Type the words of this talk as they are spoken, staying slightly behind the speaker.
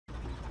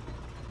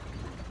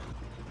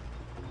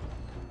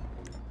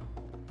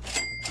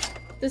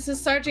This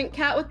is Sergeant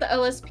Cat with the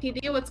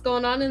LSPD. What's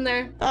going on in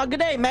there? Oh, good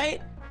day,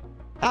 mate.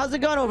 How's it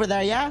going over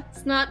there, yeah?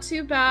 It's not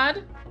too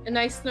bad. A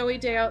nice snowy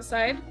day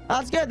outside.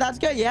 That's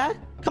good, yeah?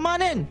 Come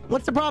on in.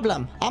 What's the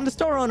problem? I'm the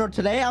store owner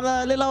today. I'm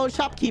a little old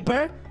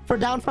shopkeeper for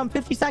down from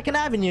 52nd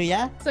Avenue,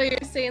 yeah? So you're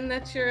saying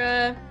that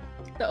you're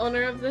the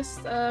owner of this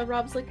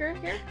Rob's Liquor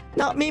here?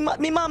 No, me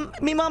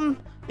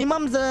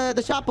mom's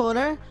the shop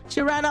owner.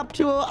 She ran up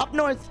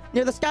north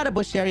near the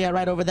Scatterbush area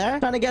right over there,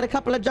 trying to get a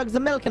couple of jugs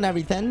of milk and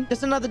everything.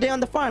 Just another day on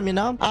the farm, you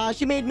know.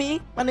 She made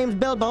me. My name's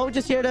Bilbo.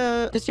 Just here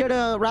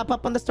to wrap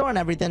up on the store and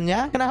everything,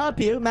 yeah? Can I help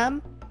you,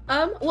 ma'am?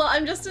 Well,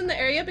 I'm just in the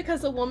area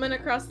because a woman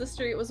across the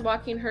street was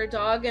walking her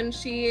dog and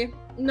she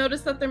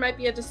noticed that there might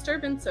be a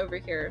disturbance over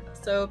here.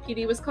 So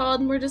PD was called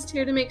and we're just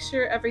here to make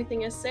sure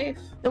everything is safe.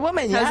 The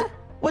woman, yeah?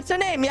 What's her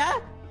name, yeah?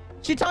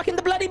 She talking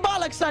the bloody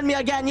bollocks on me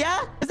again,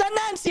 yeah? Is that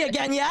Nancy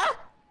again, yeah?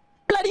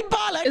 Bloody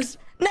bollocks!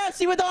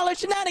 Nancy with all her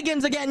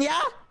shenanigans again,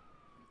 yeah?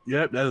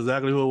 Yep, that's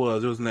exactly who it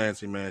was. It was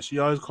Nancy, man. She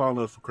always calling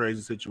us for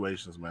crazy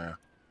situations, man.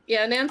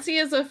 Yeah, Nancy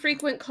is a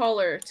frequent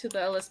caller to the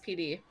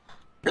LSPD.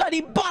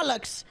 Bloody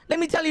bollocks! Let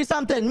me tell you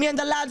something. Me and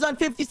the lads on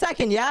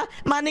 52nd, yeah?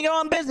 Minding our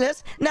own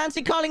business.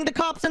 Nancy calling the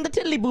cops and the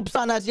tiddly boops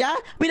on us, yeah?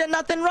 We did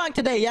nothing wrong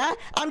today, yeah?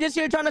 I'm just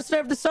here trying to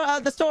serve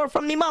the store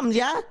from me mums,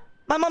 yeah?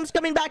 My mom's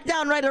coming back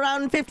down right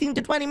around 15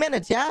 to 20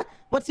 minutes, yeah?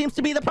 What seems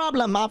to be the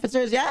problem,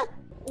 officers, yeah?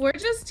 We're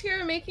just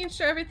here making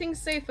sure everything's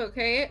safe,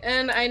 okay?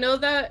 And I know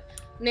that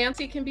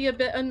Nancy can be a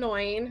bit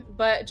annoying,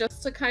 but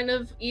just to kind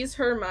of ease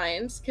her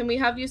mind, can we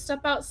have you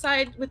step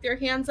outside with your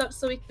hands up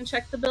so we can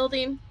check the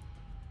building?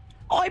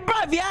 Oi,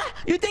 bruv, yeah?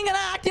 You thinking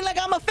I'm acting like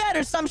I'm a fed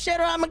or some shit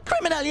or I'm a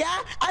criminal,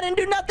 yeah? I didn't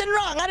do nothing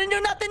wrong.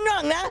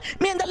 Yeah?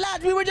 Me and the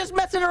lads, we were just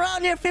messing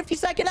around near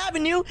 52nd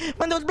Avenue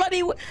when those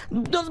bloody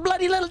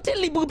little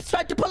tiddly boobs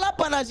tried to pull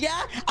up on us,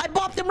 yeah? I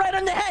bopped them right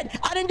on the head.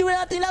 I didn't do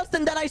nothing else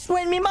than that. I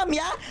swear me mum,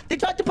 yeah? They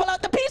tried to pull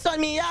out the piece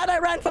on me, yeah? And I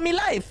ran for me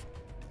life.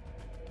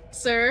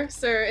 Sir,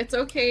 it's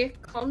okay.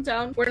 Calm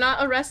down. We're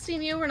not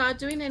arresting you. We're not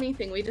doing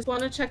anything. We just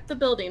want to check the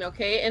building,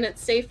 okay? And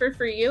it's safer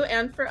for you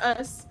and for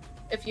us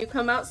if you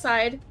come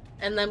outside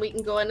and then we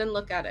can go in and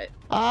look at it.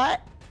 Alright.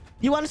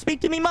 You want to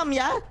speak to me mum,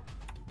 yeah?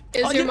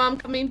 Is your mom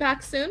coming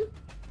back soon?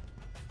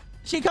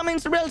 She coming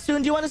real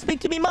soon. Do you want to speak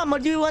to me mum or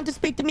do you want to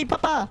speak to me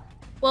papa?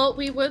 Well,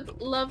 we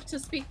would love to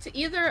speak to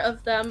either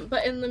of them,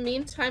 but in the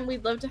meantime,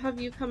 we'd love to have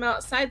you come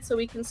outside so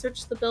we can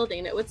search the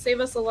building. It would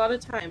save us a lot of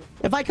time.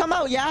 If I come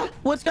out, yeah?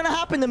 What's gonna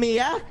happen to me,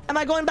 yeah? Am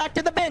I going back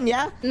to the bin,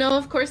 yeah? No,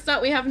 of course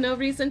not. We have no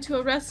reason to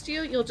arrest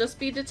you. You'll just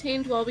be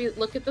detained while we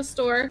look at the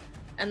store,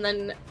 and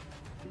then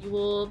you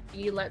will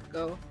be let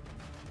go.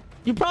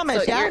 You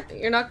promise, so yeah?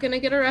 You're not gonna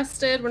get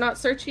arrested. We're not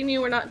searching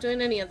you. We're not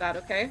doing any of that,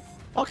 okay?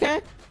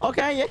 Okay,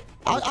 yeah.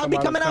 I'll be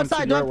coming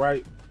outside.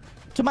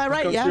 To my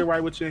right, yeah? To your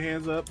right with your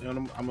hands up,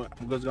 and I'm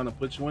just gonna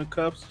put you in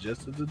cuffs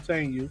just to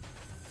detain you,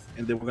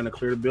 and then we're gonna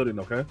clear the building,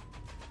 okay?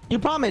 You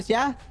promise,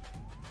 yeah?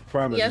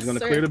 Promise. Yes, You're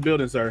gonna clear the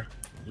building, sir.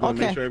 You're gonna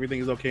make sure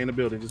everything is okay in the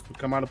building. Just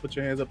come out and put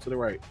your hands up to the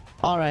right.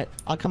 All right,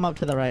 I'll come up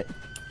to the right.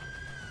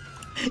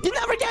 You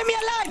never get me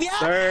alive, yeah?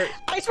 Sir.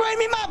 I swear to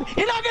me, mom,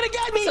 you're not gonna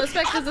get me.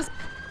 Suspect is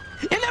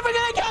You're never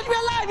gonna catch me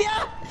alive,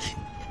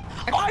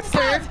 yeah? All right,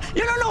 sir.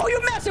 You don't know who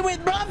you're messing with,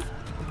 bruv.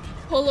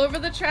 Pull over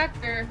the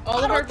tractor.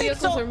 All of our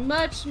vehicles are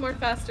much more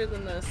faster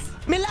than this.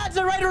 Me lads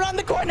are right around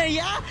the corner,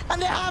 yeah?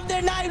 And they have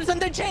their knives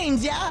and their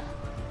chains, yeah?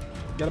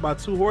 Got about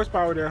 2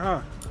 horsepower there,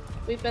 huh?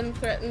 We've been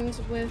threatened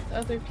with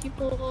other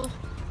people.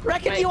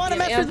 Reckon you want to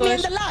mess with me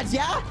and the lads,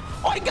 yeah?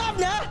 Oi,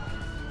 governor!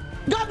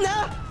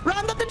 Governor!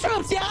 Round up the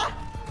troops, yeah?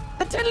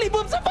 The tiddly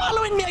boobs are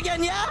following me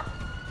again, yeah?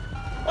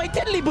 Oi,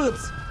 tiddly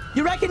boobs!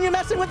 You reckon you're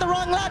messing with the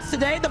wrong lads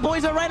today? The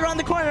boys are right around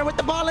the corner with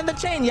the ball and the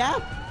chain, yeah?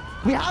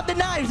 We have the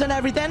knives and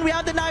everything. We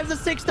have the knives, the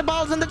sticks, the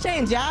balls, and the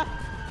chains, yeah?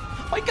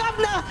 Oi,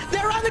 governor!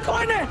 They're around the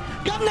corner!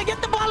 Governor,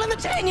 get the ball and the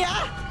chain,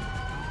 yeah?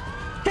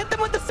 Hit them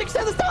with the sticks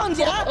and the stones,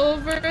 yeah?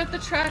 Over the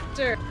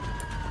tractor.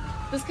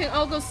 This can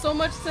all go so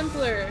much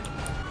simpler.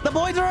 The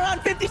boys are around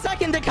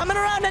 52nd. They're coming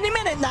around any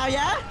minute now,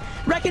 yeah?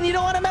 Reckon you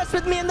don't want to mess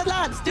with me and the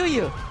lads, do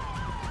you?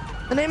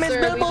 The name is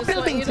Bilbo we just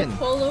want you to Pilkington.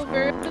 pull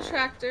over the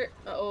tractor.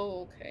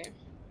 Oh, okay.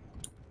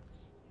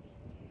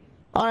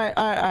 All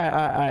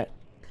right.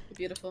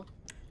 Beautiful.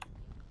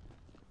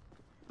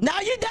 Now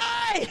you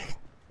die!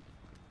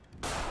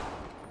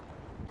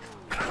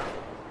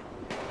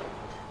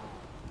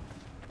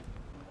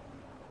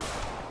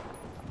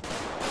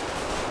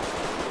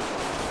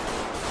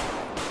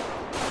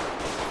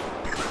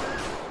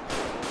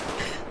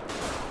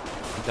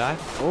 You die?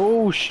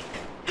 Oh, shit.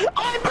 Oi,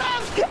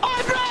 bruv!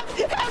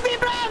 Help me,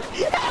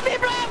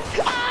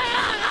 bruv!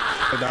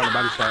 Ah! Down the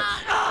body shot.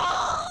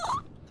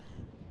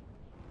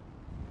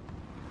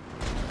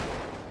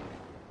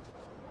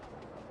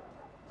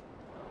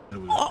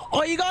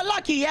 Oh, you got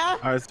lucky, yeah?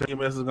 All right, so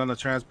EMS is gonna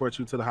transport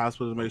you to the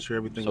hospital to make sure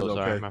everything is okay.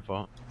 Sorry, my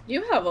fault.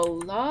 You have a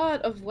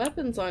lot of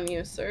weapons on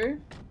you, sir.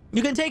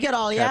 You can take it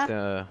all, yeah?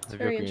 The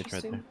very right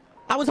interesting. there.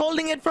 I was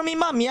holding it from me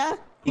mum, yeah?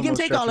 You can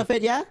take all of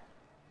it, yeah?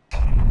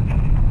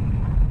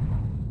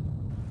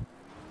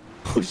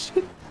 Oh,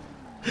 shit.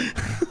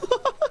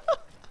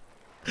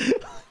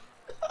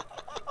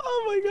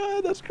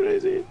 god, that's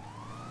crazy.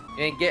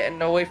 You ain't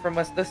getting away from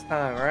us this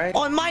time, right?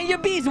 Oh, mind your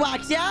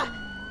beeswax, yeah?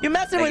 You're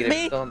messing with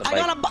me.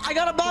 I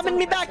got a bomb in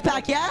me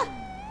backpack, yeah?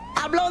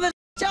 I'll blow this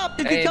up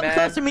if you come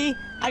close to me.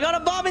 I got a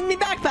bomb in me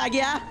backpack,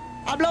 yeah?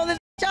 I'll blow this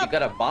up. You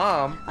got a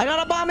bomb? I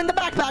got a bomb in the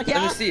backpack,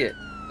 yeah? Let me see it.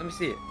 Let me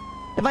see it.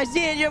 If I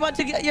see it, you're about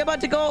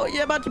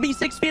to be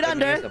 6 feet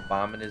under. There's a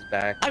bomb in his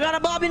back. I got a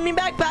bomb in me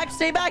backpack.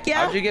 Stay back,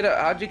 yeah? How'd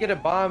you get a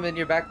bomb in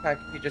your backpack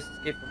if you just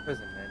escaped from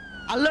prison, man?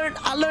 I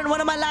learned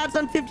one of my lads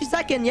on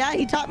 52nd, yeah?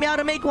 He taught me how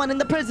to make one in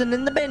the prison,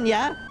 in the bin,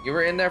 yeah? You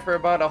were in there for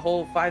about a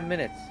whole 5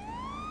 minutes.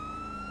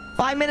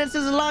 5 minutes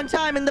is a long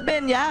time in the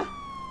bin, yeah?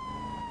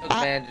 Look,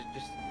 man,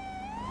 just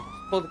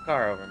pull the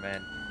car over,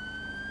 man.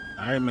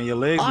 All right, man. Your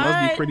legs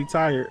must be pretty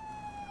tired.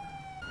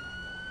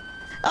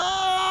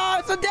 Oh,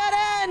 it's a dead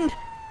end!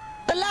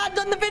 The lad's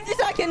on the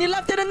 52nd. You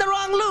left it in the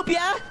wrong loop,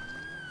 yeah?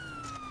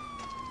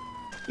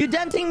 You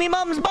denting me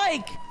mom's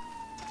bike.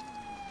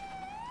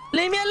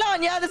 Leave me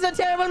alone, yeah? This is a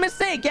terrible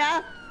mistake,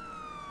 yeah?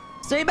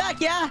 Stay back,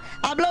 yeah?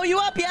 I'll blow you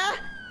up, yeah?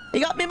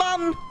 You got me,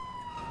 mom?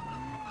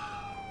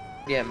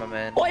 Yeah, my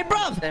man. Oi,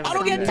 bruv, I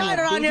don't get tired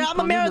around here. I'm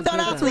a marathon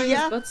athlete,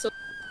 yeah?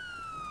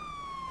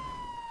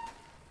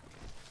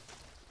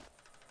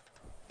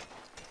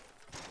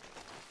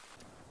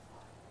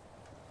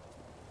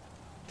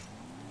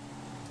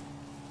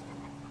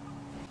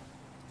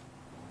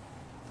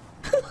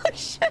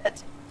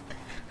 Shit.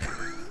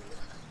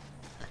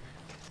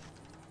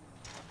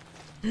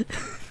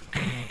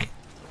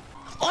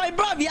 Oi,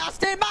 bruv, yeah?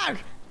 Stay back.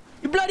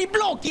 You bloody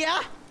bloke,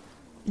 yeah?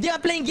 You're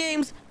playing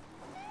games.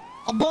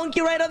 I'll bonk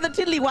you right on the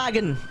tiddly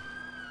wagon.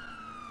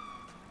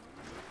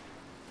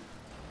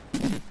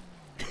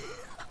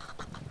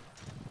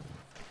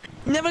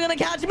 Never gonna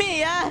catch me,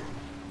 yeah?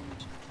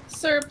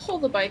 Sir, pull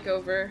the bike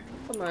over.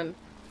 Come on.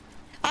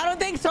 I don't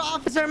think so,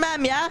 officer,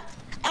 ma'am, yeah?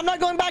 I'm not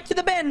going back to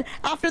the bin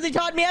after they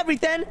taught me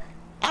everything.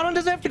 I don't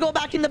deserve to go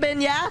back in the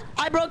bin, yeah?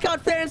 I broke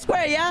out fair and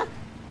square, yeah?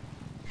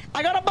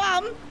 I got a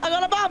bomb. I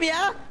got a bomb,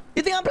 yeah?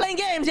 You think I'm playing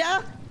games,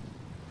 yeah?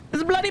 This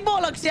is bloody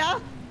bollocks, yeah?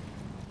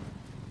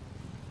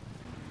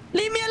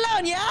 Leave me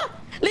alone, yeah?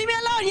 Leave me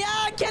alone,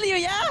 yeah? I'll kill you,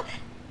 yeah?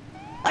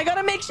 I got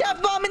a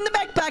makeshift bomb in the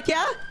backpack,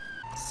 yeah?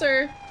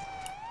 Sir.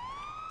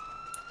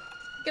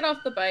 Get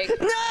off the bike.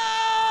 No!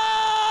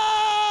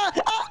 Ah!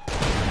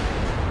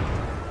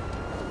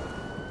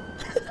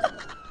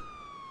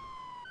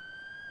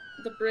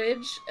 The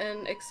bridge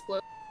and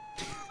explode.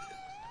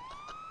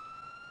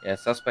 Yeah,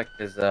 suspect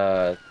is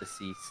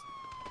deceased.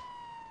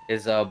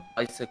 His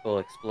bicycle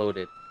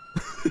exploded.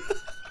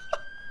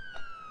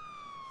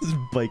 His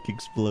bike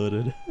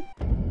exploded.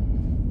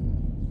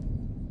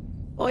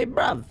 Oi,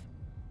 bruv.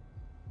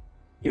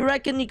 You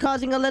reckon you're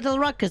causing a little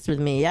ruckus with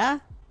me, yeah?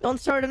 Don't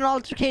start an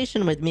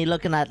altercation with me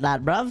looking at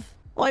that, bruv.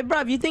 Oi,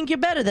 bruv, you think you're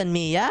better than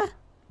me, yeah?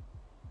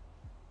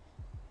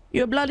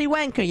 You're a bloody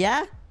wanker,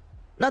 yeah?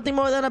 Nothing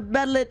more than a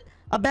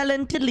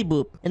bellin' tiddly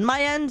boop. In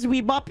my ends,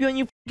 we bop you and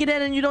you f*** it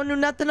in and you don't do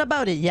nothing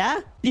about it,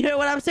 yeah? You hear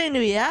what I'm saying to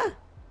you, yeah?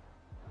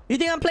 You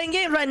think I'm playing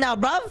games right now,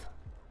 bruv?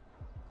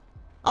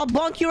 I'll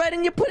bonk you right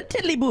in your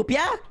tiddly boop,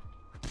 yeah?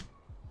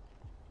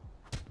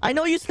 I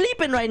know you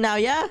sleeping right now,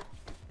 yeah?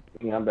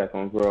 Yeah, I'm back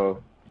on,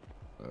 bro.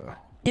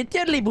 Your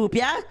tiddly boop,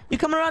 yeah? You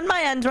come around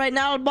my ends right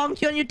now, I'll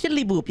bonk you on your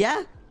tiddly boop,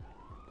 yeah?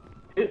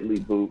 Tiddly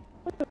boop?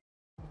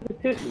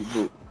 Tiddly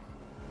boop?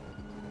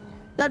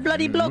 That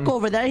bloody bloke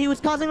over there, he was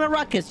causing a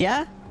ruckus,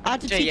 yeah? I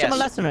had to teach him a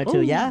lesson or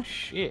two, yeah?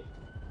 Shit.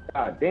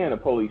 God damn, the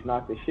police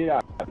knocked the shit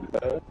out of you,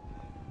 cuz.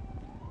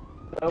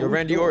 You're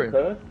Randy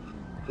Orton.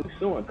 Who's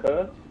suing,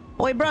 cuz?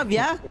 Oi, bruv,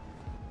 yeah?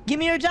 Give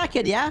me your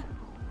jacket, yeah?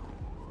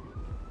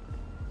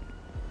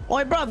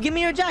 Oi, bruv, give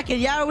me your jacket,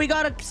 yeah? We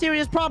got a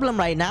serious problem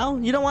right now.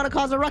 You don't want to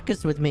cause a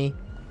ruckus with me.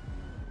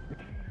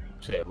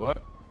 Say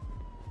what?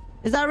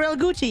 Is that real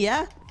Gucci,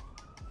 yeah?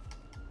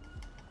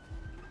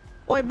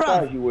 Oi, bruv.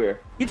 What size you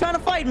wear? You trying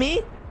to fight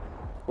me?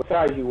 What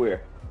size you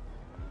wear?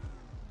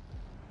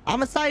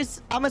 I'm a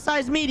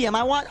size medium.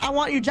 I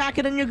want your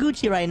jacket and your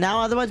Gucci right now.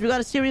 Otherwise, we got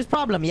a serious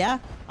problem, yeah?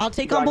 I'll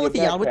take on both of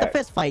y'all with the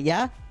fist fight,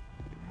 yeah?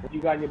 What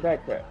you got in your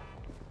backpack?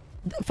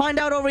 Find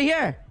out over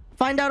here.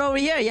 Find out over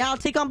here, yeah? I'll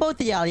take on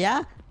both of y'all,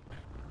 yeah?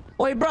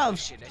 Oi, bro,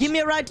 give me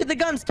a ride to the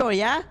gun store,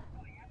 yeah?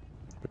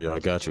 Yeah, I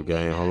got you,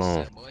 gang. Hold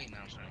on.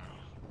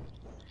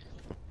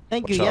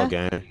 Thank you, Watch yeah? out,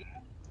 gang.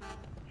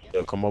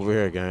 Yeah, come over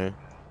here, gang.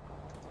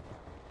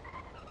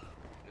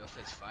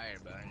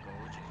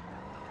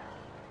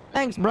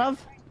 Thanks, bruv.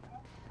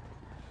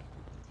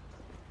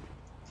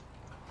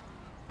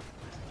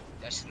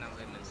 That's not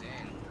letting us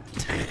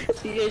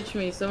in. TH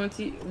me, someone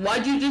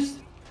why'd you just...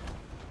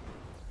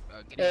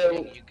 You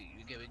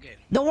good.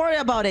 Don't worry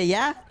about it,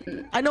 yeah?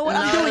 I know what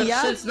I'm doing,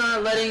 yeah? Shit's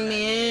not letting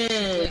me in.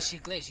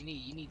 Glitch, you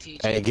need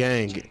TH. Hey,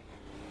 gang.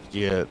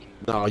 Yeah.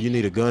 No, you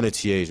need a gun at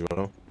TH,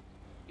 bro.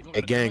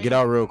 Hey, gang, get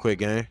out real quick,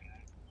 gang.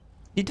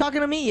 You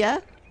talking to me, yeah?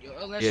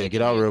 Yeah,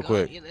 get out real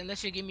quick.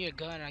 Unless you give me a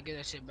gun, I'll get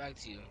that shit back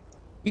to you.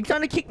 You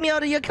trying to kick me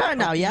out of your car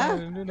now, yeah?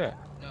 No, we're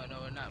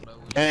not, bro.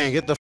 Gang,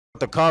 get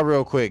the car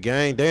real quick,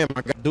 gang. Damn,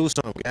 I gotta do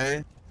something,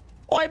 gang.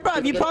 Oi, bro,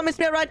 you promised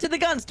me a ride to the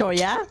gun store,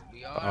 yeah?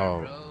 We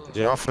are, bro.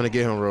 Yeah, I'm finna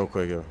get him real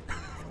quick, yo.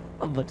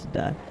 I'm about to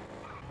die.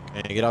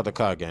 And get out the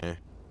car, gang.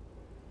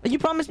 You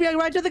promised me a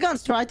ride to the gun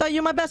store. I thought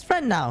you were my best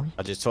friend now.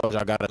 I just told you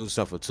I gotta do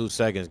something for 2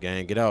 seconds,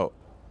 gang. Get out.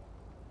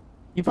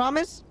 You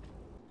promise?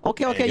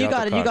 Okay, okay, Gang, you get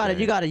got out it, the you car, got it,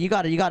 gang. you got it, you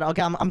got it, you got it.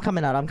 Okay, I'm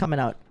coming out, I'm coming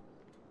out.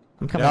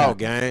 I'm Get coming out, out.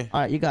 gang.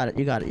 All right, you got it,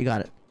 you got it, you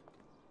got it.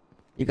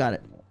 You got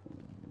it.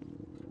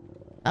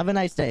 Have a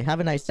nice day, have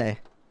a nice day.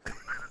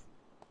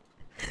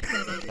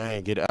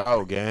 Gang, get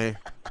out, gang.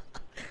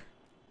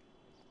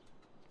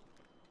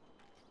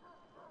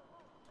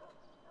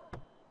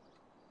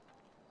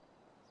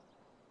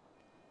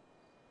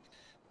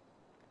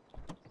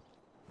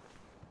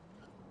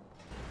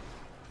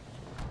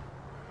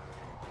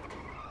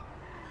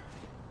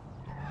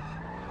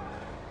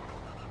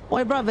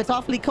 Oi, bruv, it's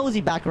awfully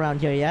cozy back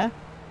around here, yeah?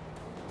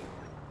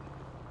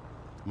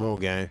 Come on,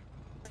 gang.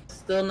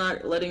 Still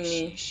not letting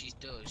me. She's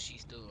still,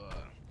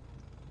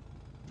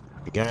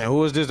 Gang,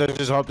 who is this that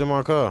just hopped in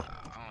my car? I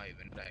don't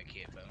even know that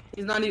kid, bro.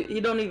 He's not.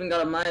 He don't even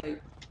got a mic.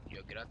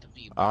 Yo, get out the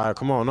V, bro. All right,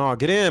 come on. No,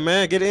 get in,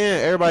 man. Get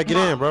in. Everybody get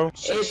in, bro.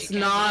 It's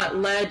not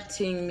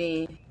letting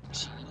me.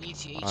 She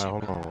needs to eat All you, right,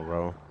 hold bro. on,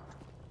 bro.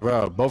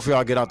 Bro, both of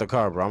y'all get out the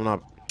car, bro. I'm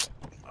not...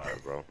 All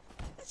right, bro.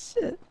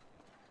 Shit.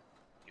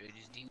 Yo,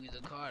 just DV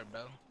the car,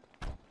 bro.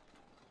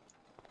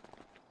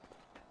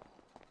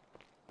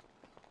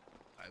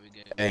 Alright, we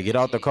good. Hey, get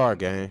out the car,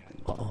 gang.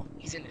 Uh-oh.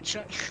 He's in the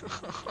trunk.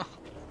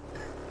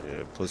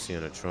 Yeah, pussy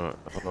in the trunk.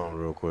 Hold on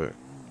real quick.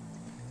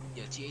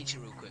 Yo, TH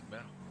real quick, bro.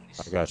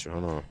 I got you.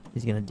 Hold on.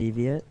 He's gonna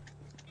deviate.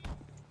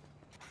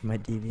 He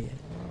might deviate.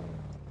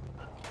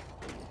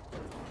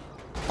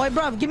 Oi,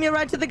 bruv, give me a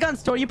ride to the gun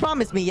store. You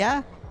promised me,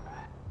 yeah?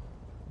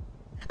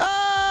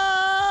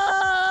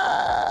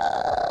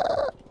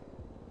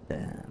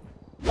 Damn.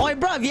 Oi,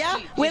 bruv, yeah?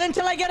 Wait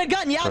until I get a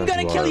gun, yeah? I'm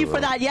gonna kill you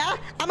for that, yeah?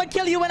 I'm gonna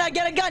kill you when I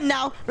get a gun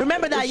now.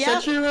 Remember that, yeah?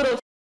 Shut your little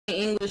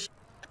English.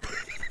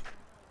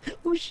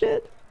 Oh,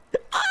 shit.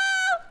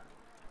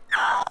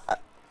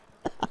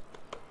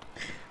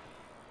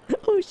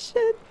 Oh,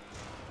 shit.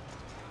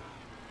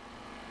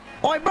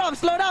 Oi, bruv,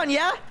 slow down,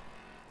 yeah?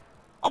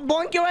 I'll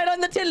bonk you right on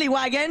the tiddly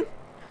wagon.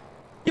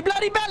 You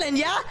bloody bellend,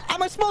 yeah?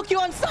 I'ma smoke you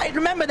on sight.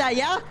 Remember that,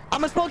 yeah?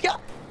 I'ma smoke you.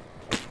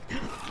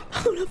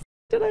 How the f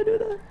did I do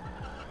that?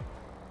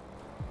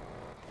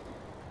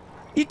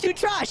 You too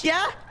trash,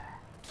 yeah?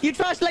 You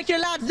trash like your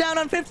lads down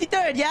on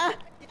 53rd, yeah?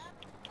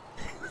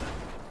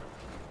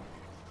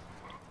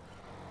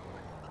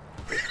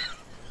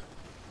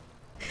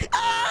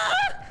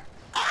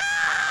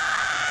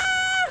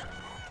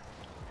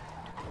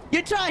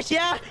 You trash,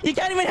 yeah? You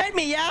can't even hit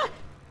me, yeah?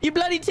 You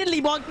bloody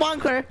tiddly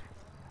bonker.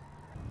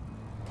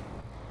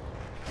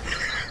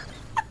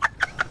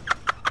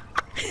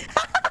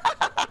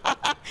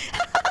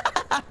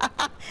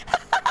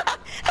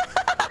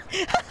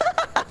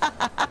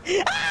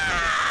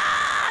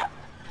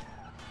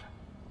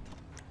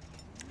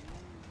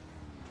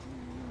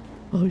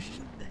 Oh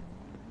shit.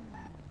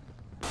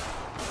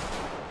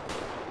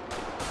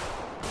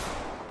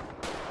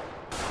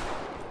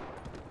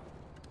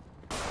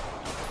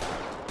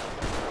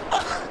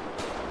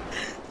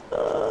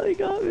 Oh, he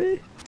got me.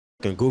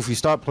 Fucking Goofy,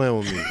 stop playing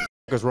with me.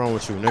 What's wrong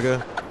with you,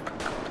 nigga?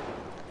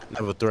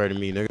 Never threaten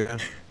me,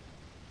 nigga.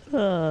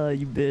 Oh,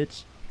 you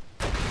bitch.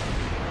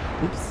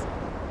 Oops.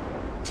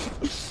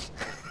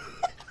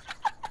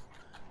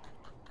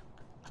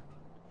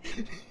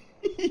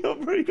 Yo,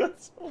 bro, you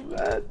got so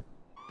mad.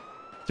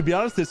 To be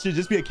honest, this should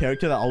just be a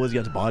character that always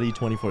gets body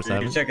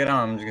 24/7. You check it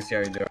out. I'm just gonna see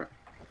how you do it.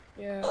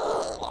 Yeah.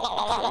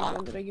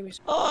 Did I give you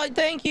some? Oh,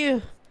 thank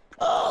you.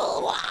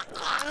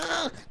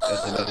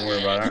 Listen, don't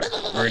worry about it.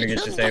 We're gonna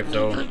get you safe,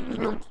 so. Sorry,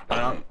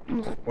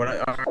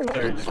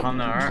 just calm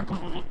down,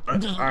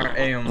 alright?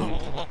 Hey,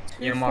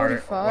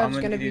 EMR. 45 is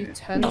gonna be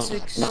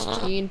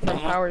 1016 from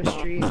Power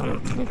Street.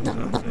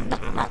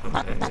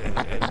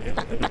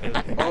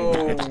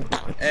 Oh,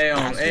 hey,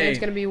 hey. It's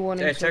gonna be one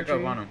in Hey, check up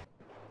surgery. on him.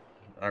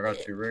 I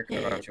got you, Rick.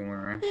 I got you,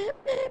 right?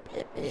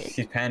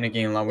 He's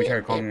panicking a lot. We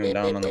tried calming him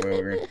down on the way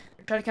over here.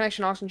 Try to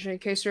connection oxygen.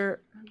 Okay, sir.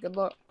 Good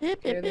luck.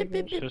 Okay,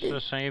 Just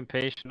the same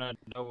patient I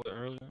dealt with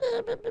earlier.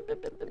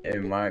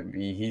 It might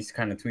be. He's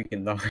kind of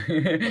tweaking, though. Just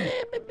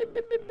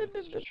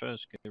try to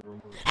get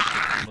removed.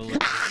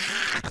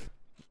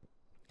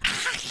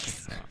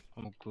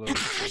 I'm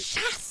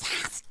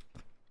close.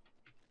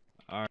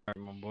 Alright,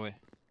 my boy.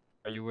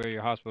 Are you aware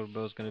your hospital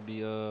bill is gonna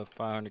be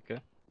 500K?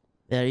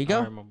 There you go.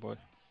 Alright, my boy.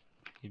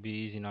 You be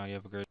easy now. You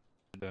have a great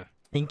day.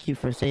 Thank you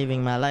for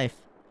saving my life.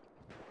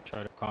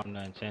 Try to calm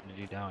that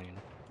insanity down, you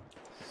know.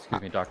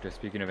 Excuse me, doctor.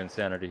 Speaking of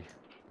insanity.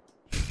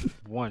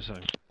 1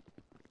 second.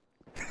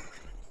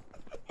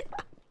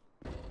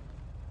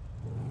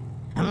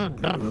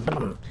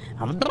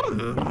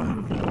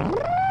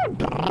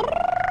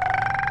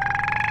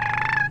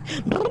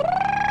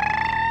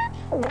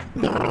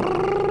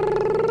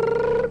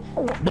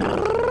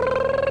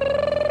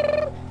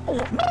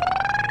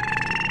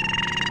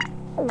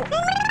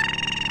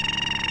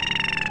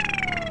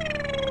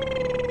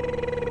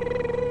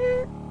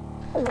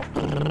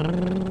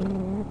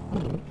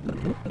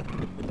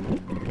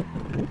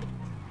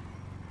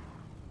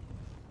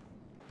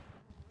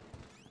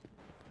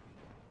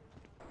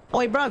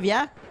 Oi, bruv,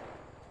 yeah?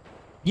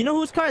 You know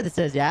whose car this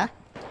is, yeah?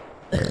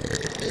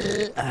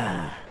 It's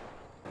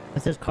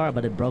his car,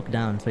 but it broke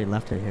down, so he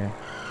left it here.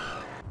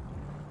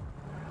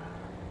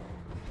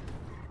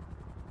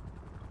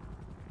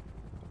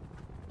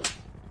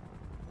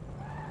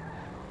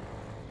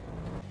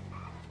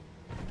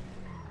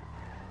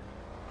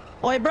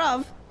 Oi,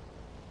 bruv.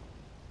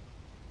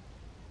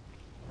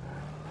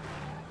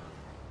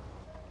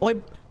 Oi,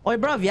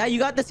 bruv, yeah? You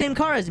got the same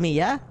car as me,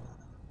 yeah?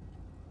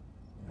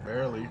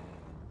 Barely.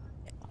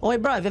 Oi,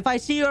 bruv, if I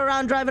see you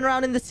around driving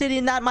around in the city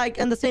in that mic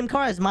in the same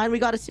car as mine, we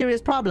got a serious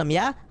problem,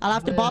 yeah? I'll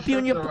have to bop you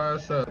in your...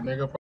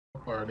 nigga.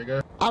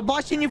 I'll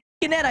boss you in your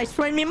f***ing head. I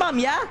swear on me mum,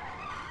 yeah?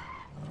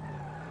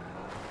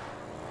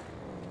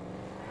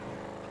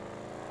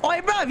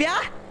 Oi, bruv,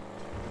 yeah?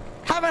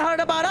 Haven't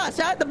heard about us,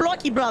 yeah? The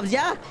blocky bruvs,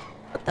 yeah?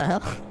 What the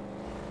hell?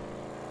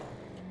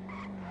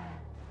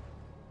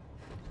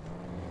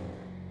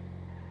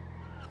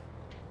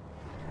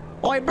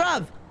 Oi,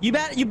 bruv,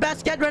 you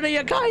best get rid of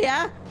your car,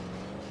 yeah?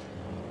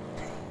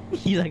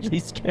 He's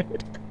actually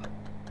scared.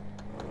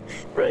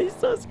 Bro, he's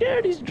so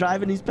scared. He's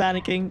driving, he's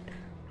panicking.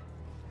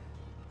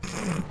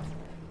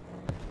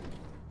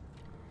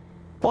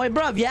 Oi,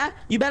 bruv, yeah?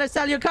 You better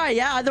sell your car,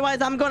 yeah?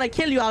 Otherwise, I'm gonna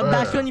kill you. I'll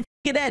bash you on your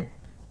f***ing head.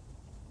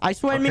 I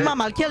swear on me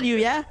mom, I'll kill you,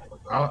 yeah?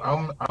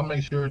 I'll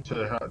make sure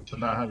to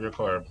not have your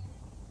car.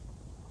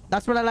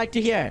 That's what I like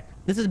to hear.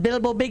 This is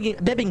Bilbo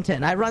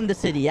Bibbington. I run the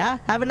city, yeah?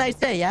 Have a nice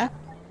day, yeah?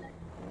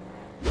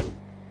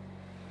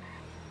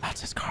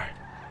 That's his car.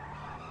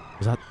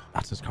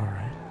 That's his car,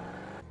 right?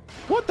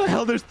 What the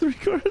hell? There's 3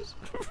 cars.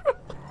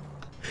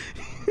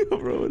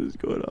 Bro, what is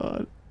going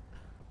on?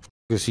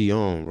 What's he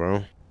on,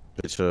 bro?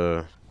 It's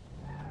Oi,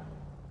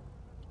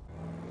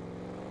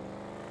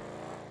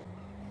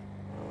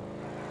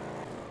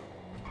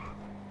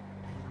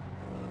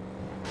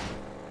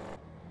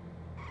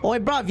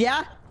 bruv,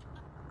 yeah?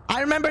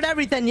 I remembered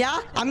everything,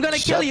 yeah? I'm gonna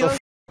kill you. Shut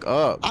the f***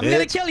 up, I'm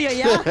gonna kill you,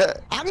 yeah?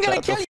 I'm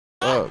gonna kill you.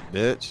 Up,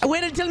 bitch.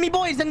 Wait until me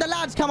boys and the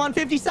lads come on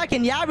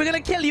 52nd, yeah? We're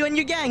gonna kill you and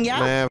your gang, yeah?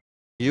 Man,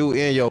 you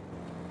and your...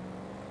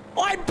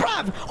 Oi,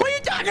 bruv! Who you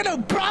talking to,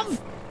 bruv?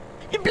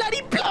 You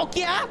bloody bloke,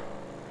 yeah?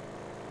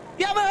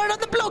 You ever heard of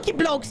the blokey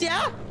blokes,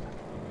 yeah?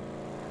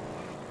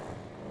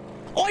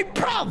 Oi,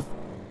 bruv!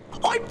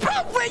 Oi,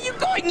 bruv, where you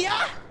going,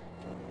 yeah?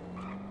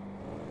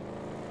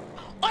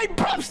 Oi,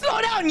 bruv,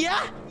 slow down,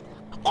 yeah?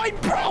 Oi,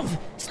 bruv,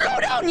 slow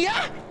down,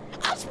 yeah?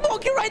 I'll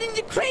smoke you right in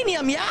your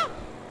cranium, yeah?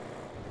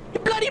 You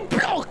bloody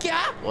bloke,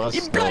 yeah? What's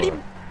you bloody...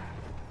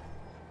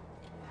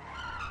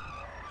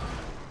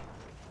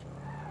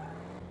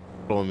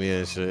 On me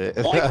and shit.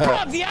 Oi,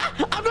 bruv, yeah?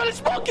 I'm gonna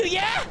smoke you,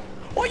 yeah?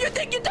 What you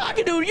think you're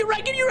talking to? You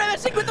reckon you're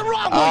messing with the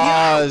wrong one,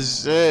 yeah? Oh,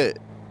 shit.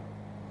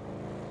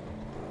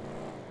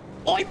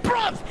 Oi,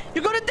 bruv,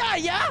 you're gonna die,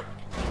 yeah?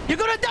 You're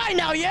gonna die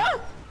now, yeah?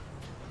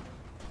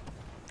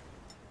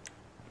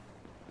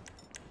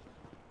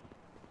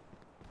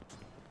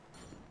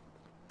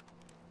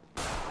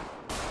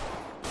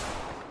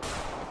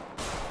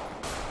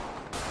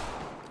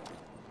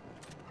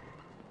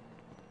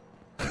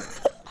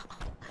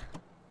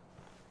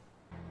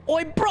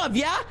 Oi, bruv,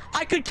 yeah?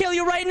 I could kill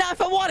you right now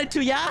if I wanted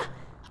to, yeah?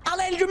 I'll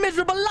end your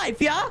miserable life,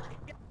 yeah?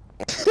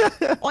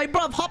 Oi,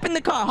 bruv, hop in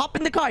the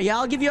car, yeah?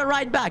 I'll give you a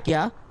ride back,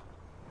 yeah?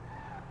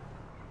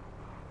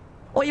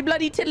 Oi, you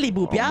bloody tiddly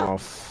boop, yeah?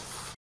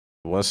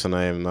 What's the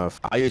name?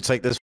 How you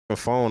take this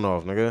phone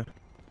off, nigga?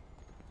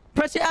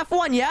 Press your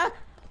F1, yeah?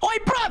 Oi,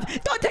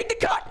 bruv, don't take the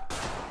car!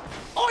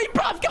 Oi,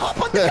 bruv, get up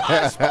on the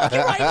car! Smoke you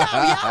right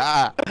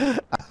now,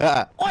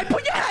 yeah? Oi,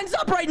 put your hands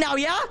up right now,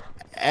 yeah?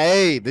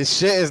 Hey, this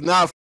shit is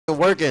not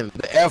working.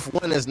 The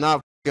F1 is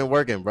not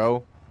working,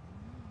 bro.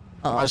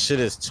 My shit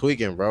is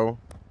tweaking, bro.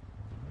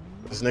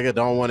 This nigga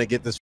don't want to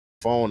get this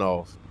phone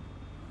off.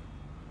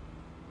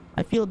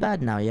 I feel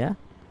bad now, yeah?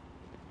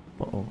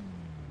 Uh-oh.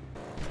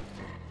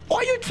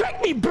 Oh, you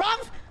tricked me,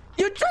 bruv!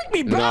 You tricked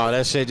me, bruv! No,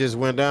 that shit just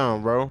went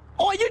down, bro.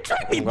 Oh, you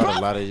tricked me, I'm bruv!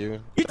 gonna lie to you.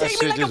 You That take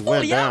shit me like just a fool,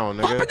 went yeah? down,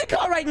 nigga. Hop in the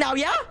car right now,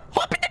 yeah?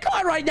 Hop in the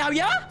car right now,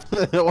 yeah?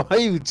 Why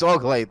you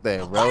talk like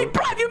that, bro? Oi,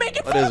 bruv, you make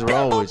it What fun is of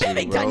wrong Bilbo with you,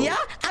 Bibbington, bro? yeah?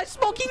 I'm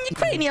smoking your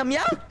cranium,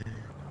 yeah?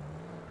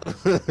 Hop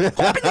in the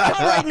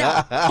car right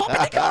now! Hop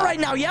in the car right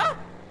now, yeah?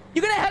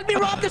 You're gonna help me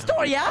rob the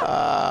store,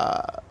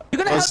 yeah?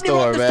 You're gonna help me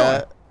rob the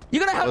store.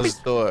 You're gonna help me... What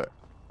store?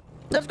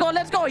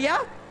 Let's go,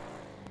 yeah?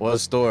 What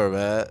store,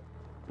 man?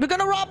 We're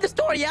gonna rob the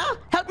store, yeah?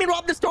 Help me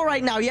rob the store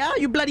right now, yeah?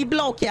 You bloody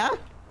bloke, yeah?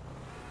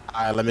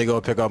 Alright, let me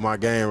go pick up my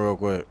game real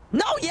quick.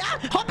 No, yeah?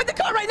 Hop in the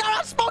car right now.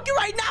 I'll smoke you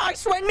right now. I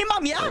swear to me,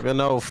 mom, yeah? Nigga,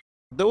 no,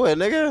 do it,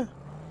 nigga.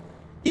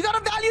 You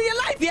gotta value your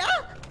life, yeah?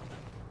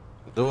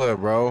 Do it,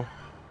 bro.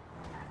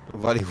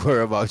 Nobody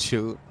worry about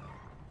you.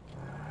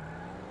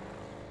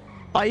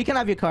 Oh, you can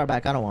have your car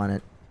back. I don't want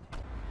it.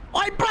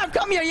 Oi, bruv,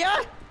 come here,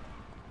 yeah?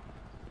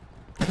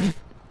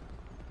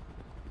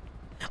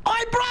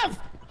 Oi, bruv!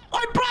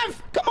 Oi, bruv!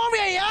 Come over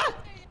here, yeah?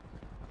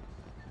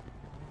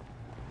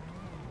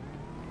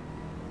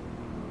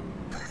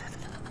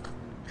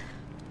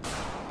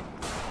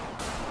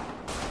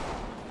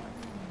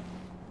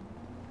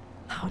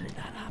 How did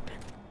that happen?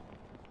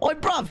 Oi,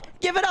 bruv,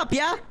 give it up,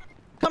 yeah?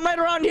 Come right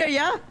around here,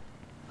 yeah?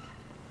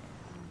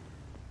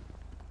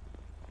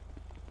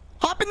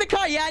 Hop in the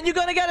car, yeah? And you're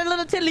gonna get a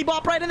little tiddly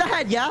bop right in the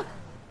head, yeah?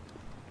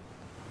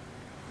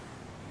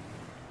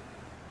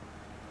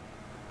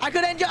 I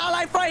could end your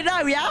life right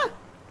now, yeah?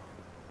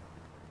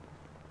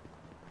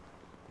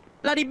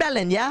 Bloody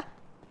bellin', yeah?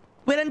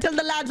 Wait until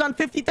the lads on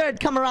 53rd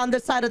come around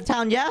this side of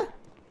town, yeah?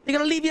 They're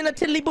gonna leave you in a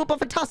tiddly boop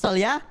of a tussle,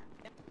 yeah?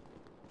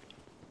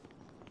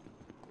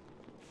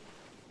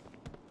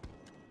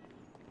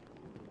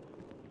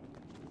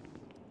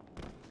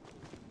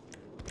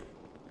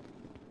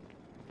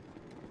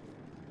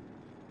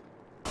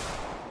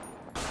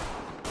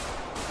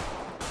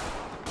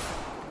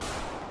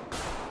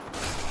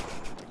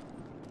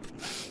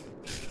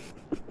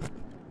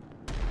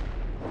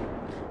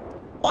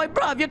 Oi,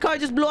 bruv, your car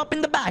just blew up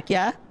in the back,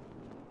 yeah?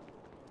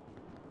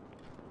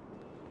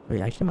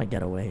 Wait, I actually might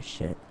get away.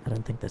 Shit, I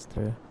didn't think this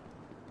through.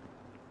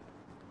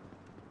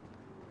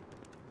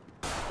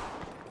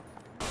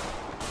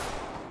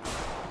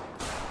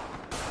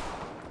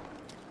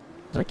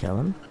 Did I kill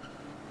him?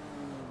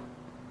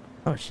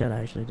 Oh shit,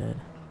 I actually did.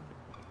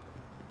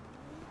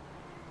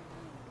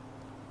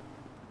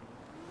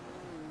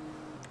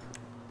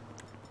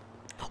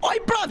 Oi,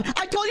 bruv,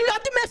 I told you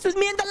not to mess with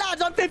me and the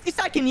lads on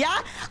 52nd,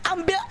 yeah?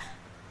 I'm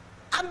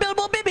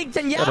Bilbo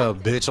Bibbington, yeah? Shut up,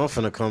 bitch. I'm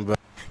finna come back.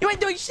 You ain't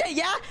doing shit,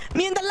 yeah?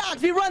 Me and the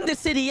lads, we run this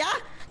city, yeah?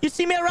 You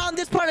see me around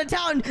this part of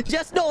town,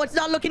 just know it's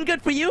not looking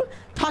good for you.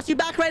 Toss you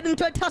back right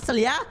into a tussle,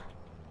 yeah?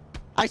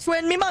 I swear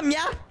in me mum,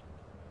 yeah?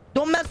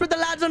 Don't mess with the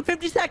lads on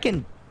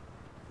 52nd.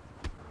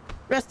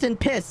 Rest in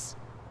piss.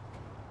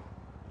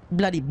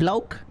 Bloody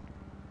bloke.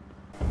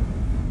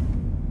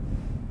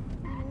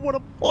 What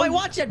a... Oi,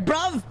 watch it,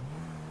 bruv.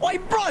 Oi,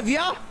 bruv,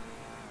 yeah?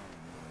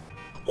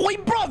 Oi,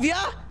 bruv,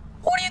 yeah?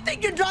 Who do you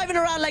think you're driving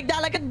around like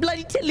that, like a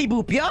bloody tiddly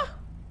boop, yeah?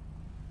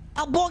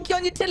 I'll bonk you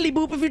on your tiddly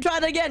boop if you try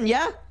it again,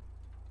 yeah?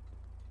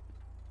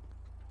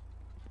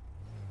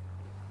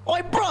 Oi,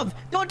 bruv,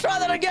 don't try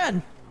that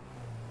again.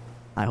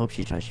 I hope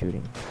she tries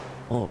shooting.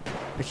 Oh,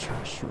 bitch,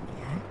 try shooting,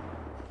 yeah?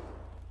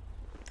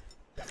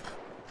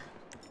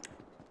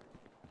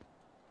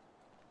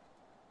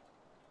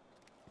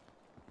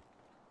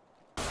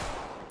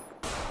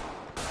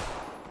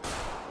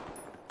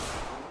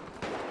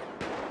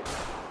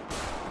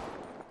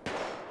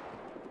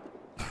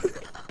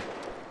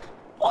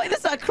 Boy, this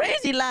is a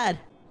crazy lad.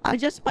 I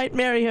just might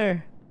marry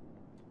her.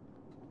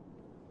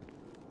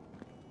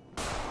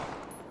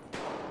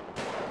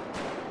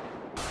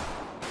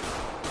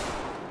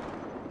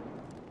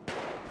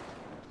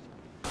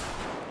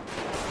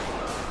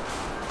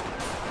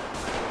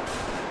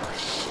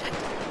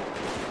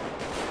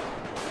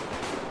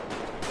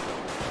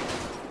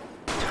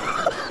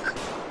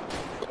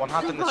 One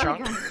hop in the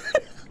trunk.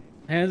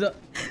 Hands up.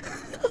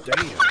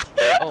 Damn.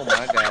 Oh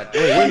my god.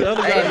 Wait, where's the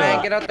other guy? Hey man,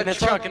 now? get out the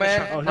trunk,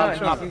 man. Oh, No, he's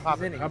trunk.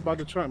 How about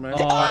the trunk, man? Oh,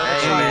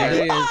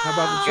 Hey, man. How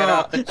about the Get trunk?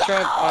 out the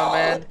trunk, my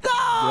man. Get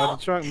out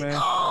the trunk, man.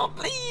 Oh,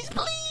 please,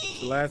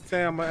 please. The last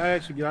time I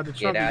asked you, get out the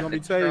trunk. Get You're out gonna be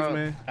the tased, trunk.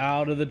 man.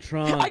 out of the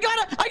trunk. I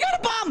got a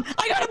bomb.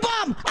 I got a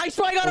bomb. I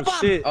swear I got a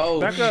bomb. Shit. Oh,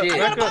 back up, shit.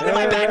 back up, I got a bomb in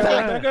my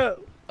backpack. back up.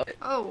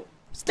 Oh.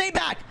 Stay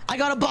back. I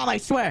got a bomb, I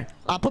swear.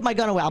 I'll put my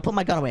gun away. I'll put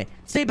my gun away.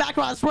 Stay back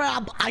or I swear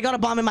I got a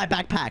bomb in my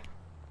backpack.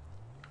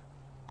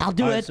 I'll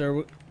do All right, it.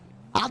 sir.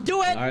 I'll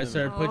do it. All right,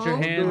 sir. Put your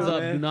hands do it, up.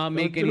 man. Do not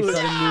make Don't any do it.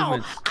 sudden No,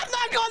 movements. I'm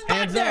not going back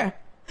Hands there. up.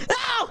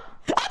 No.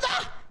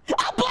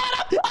 I'm blown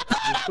up. I'm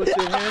blown up. Put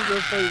your hands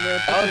up, please, man.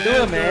 Put Oh, your do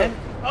hands it, man. up.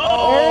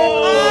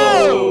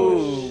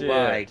 Oh, shit.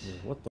 my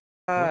What the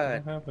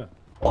god. happened?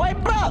 Oi,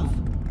 bruv,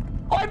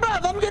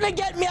 I'm gonna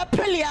get me a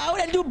pilly out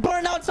and do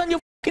burnouts on your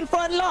fucking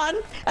front lawn,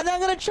 and then I'm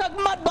gonna chuck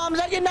mud bombs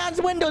at your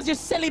nan's windows, you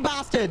silly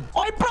bastard.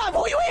 Oi, bruv,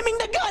 who you aiming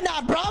the gun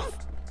at, bruv?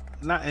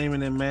 Not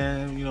aiming it,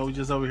 man. You know, we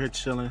just over here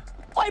chilling.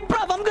 Oi,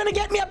 bruv, I'm gonna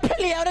get me a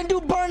pilly out and do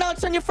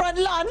burnouts on your front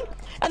lawn,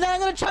 and then I'm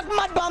gonna chuck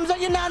mud bombs at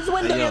your nan's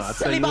window, Hey, yo, you I tell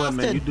silly you what,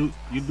 bastard. man.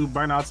 You do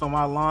burnouts on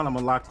my lawn, I'm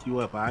gonna lock you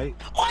up, alright?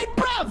 Oi,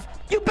 bruv,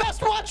 you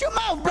best watch your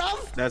mouth,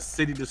 bruv. That's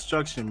city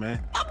destruction, man.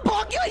 I'll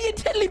bonk you on your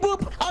tiddly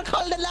boop. I'll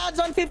call the lads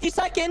on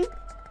 52nd.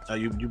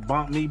 You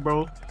bumped me,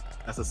 bro.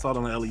 That's assault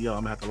on the LEO.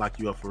 I'm gonna have to lock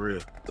you up for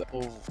real.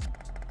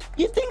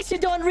 You thinks you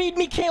don't read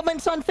me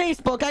comments on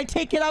Facebook? I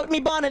take it out me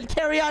bonnet,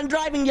 carry on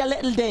driving, you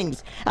little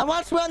dings. And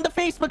once we're on the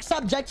Facebook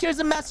subject, here's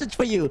a message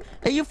for you.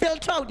 You feel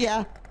trout,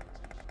 yeah?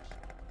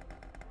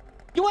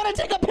 You wanna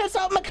take a piss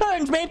out my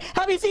curtains, mate?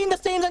 Have you seen the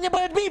stains on your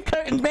bird beef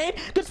curtains, mate?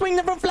 Could swing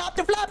them from flap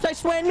to flaps, I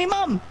swear in me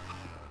mum.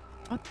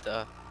 What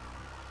the?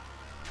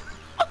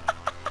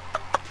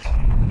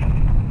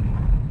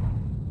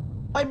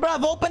 Hey,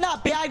 bruv, open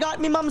up, yeah? I got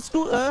me mum's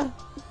scooter.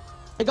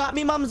 I got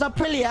me mum's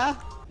Aprilia.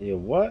 Yeah,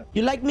 what?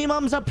 You like me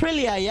mum's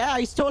Aprilia, yeah?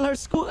 I stole her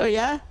scooter,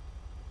 yeah?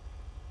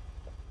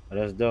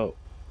 That's dope.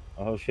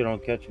 I hope she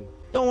don't catch you.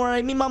 Don't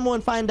worry, me mum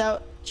won't find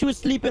out. She was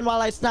sleeping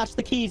while I snatched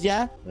the keys,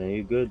 yeah? Man,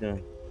 you good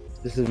then.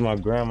 This is my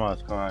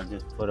grandma's car. I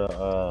just put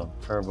a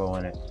turbo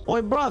in it.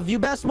 Oi, bruv, you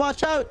best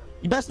watch out.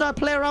 You best not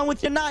play around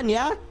with your nan,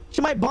 yeah?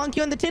 She might bonk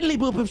you on the tiddly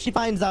boop if she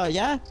finds out,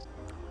 yeah?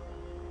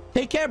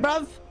 Take care,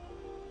 bruv.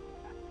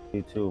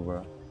 You too,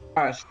 bro.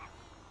 Gosh.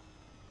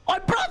 Oi,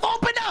 bruv,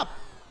 open up!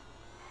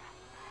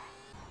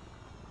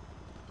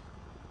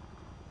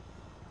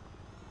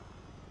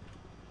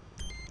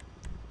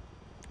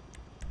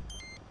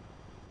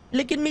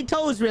 Licking me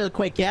toes real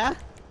quick, yeah?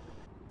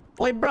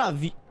 Oi,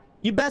 bruv,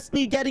 you best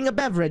need getting a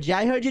beverage, yeah?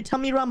 I heard your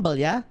tummy rumble,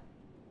 yeah?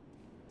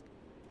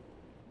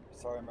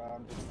 Sorry, man.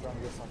 I'm just trying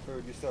to get some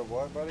food. You said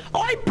what, buddy?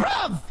 Oi,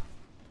 bruv!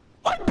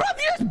 Oi, bruv,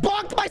 you just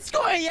bonked my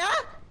scooter, yeah?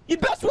 You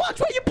best watch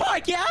where you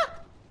park, yeah?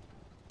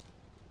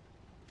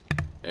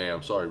 Hey,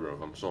 I'm sorry, bro.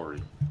 I'm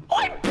sorry.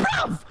 Oi,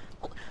 bruv!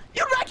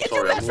 You reckon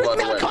you mess with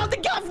me? I'll call the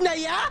governor,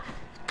 yeah?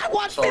 I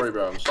want sorry,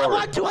 bro. I'm sorry. I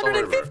want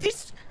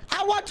 250.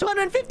 I want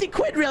 250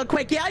 quid real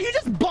quick, yeah? You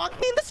just bonked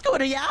me in the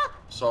scooter, yeah?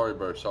 Sorry,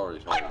 bro. Sorry.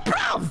 Oi,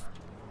 bruv!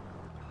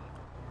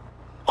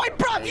 Oi,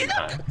 bruv, you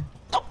don't...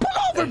 Oh,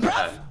 pull over,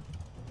 bruv!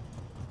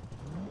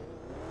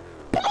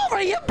 Pull over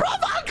here, bruv!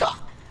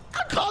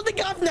 I'll call the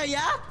governor,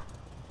 yeah?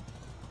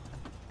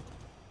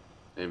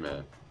 Hey,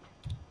 man.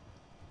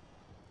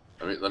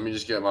 Let me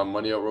just get my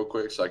money out real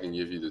quick so I can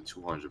give you the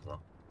 200, bro.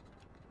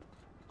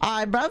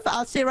 Alright, bruv.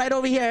 I'll stay right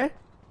over here.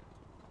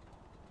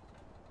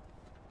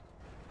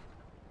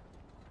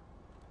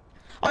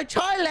 Oi,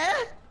 Charlie!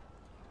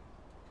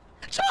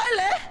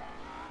 Charlie!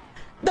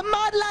 The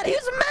mad lad,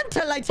 he's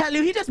mental, I tell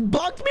you. He just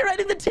bonked me right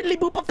in the tiddly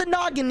boop of the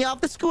noggin, yeah,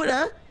 off the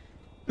scooter.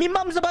 Me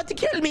mum's about to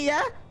kill me,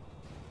 yeah?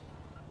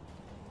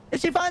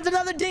 If she finds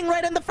another ding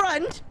right in the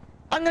front,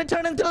 I'm gonna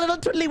turn into a little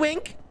twiddly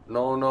wink.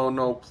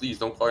 No. Please,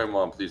 don't call your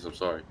mom, please. I'm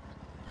sorry.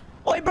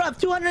 Oi, bruv,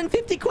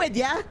 250 quid,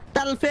 yeah?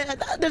 That'll fit.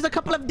 There's a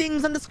couple of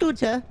dings on the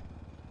scooter.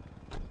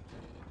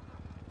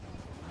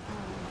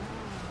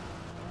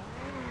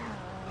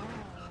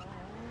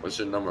 What's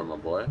your number, my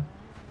boy?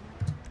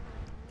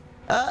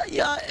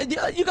 Yeah,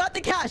 you got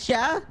the cash,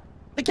 yeah?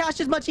 The cash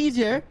is much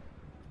easier.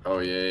 Oh,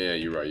 yeah.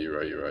 You're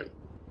right.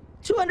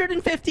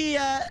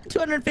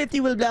 250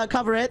 will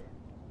cover it.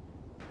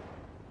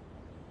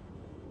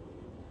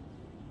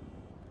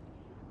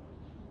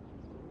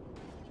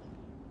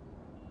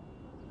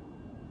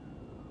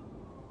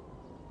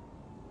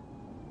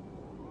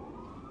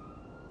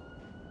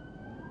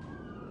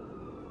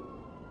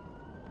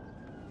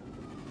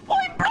 Oi,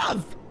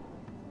 bruv!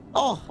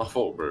 Oh. My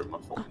fault, bro. My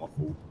fault.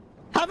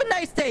 Have a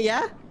nice day,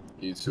 yeah?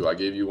 You too. I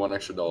gave you $1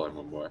 extra,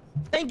 my boy.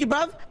 Thank you,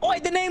 bruv. Oi,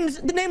 the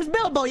name's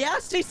Bilbo, yeah?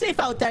 Stay safe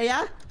out there,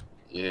 yeah?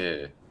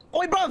 Yeah.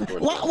 Oi, bruv,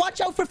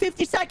 watch out for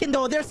 52nd,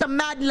 though. There's some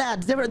mad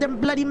lads. They're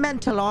bloody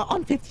mental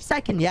on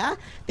 52nd, yeah?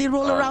 They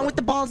roll around with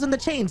the balls and the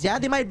chains, yeah?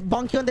 They might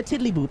bonk you on the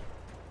tiddly boot.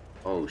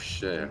 Oh,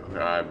 shit.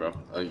 Alright, bro.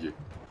 Thank you.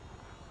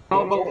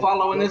 Don't go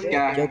following this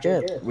guy.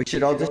 We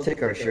should all just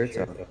take our shirts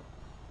off.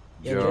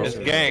 Yo, This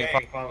gang.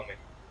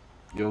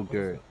 Yo,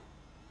 good.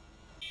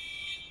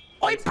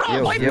 Oi,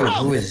 bruv,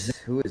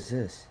 Who is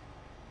this?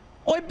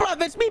 Oi,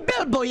 bruv, it's me,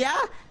 Bilbo, yeah?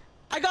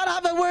 I gotta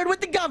have a word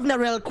with the governor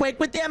real quick,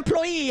 with the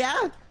employee,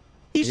 yeah?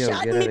 He's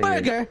shotting me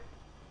burger.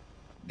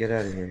 Get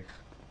out of here.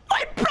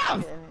 Oi,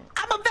 bruv!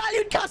 I'm a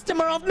valued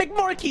customer of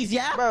McMorky's,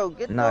 yeah? Bro,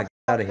 get out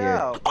of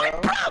here. Oi,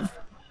 bruv!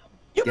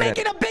 You're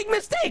making a big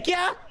mistake,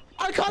 yeah?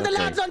 I'll call the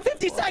lads on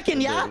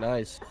 52nd, yeah?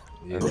 Nice.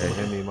 Yeah,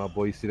 Henry, my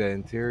boy, you see that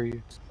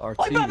interior? Oi,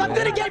 bruv, I'm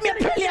gonna get me a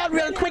pilly out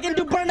real quick and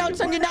do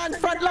burnouts on your nan's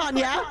front lawn,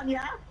 yeah? Boy, you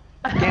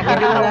got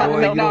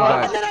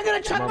And then I'm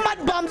gonna chuck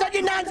mud bombs at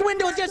your nan's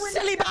windows, you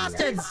silly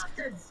bastards!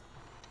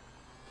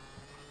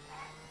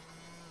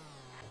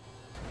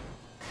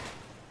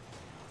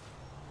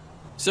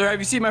 Sir, have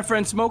you seen my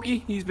friend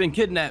Smokey? He's been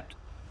kidnapped.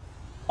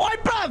 Oi,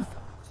 bruv!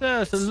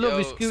 Sir, it's a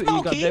lovely scooter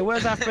you got there.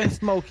 Where's our friend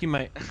Smokey,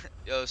 mate?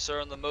 Yo,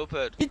 sir, on the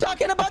moped. You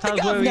talking about the Tell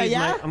us where governor, he is,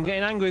 yeah? mate. I'm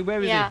getting angry. Where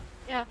is he?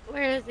 Yeah,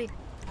 where is he?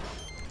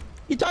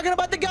 You talking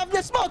about the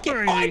governor smoking?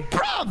 Oi,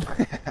 bruv!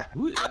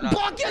 I'm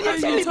bonking on your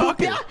silly boop,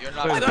 yeah? You're Oi,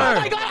 not bruv,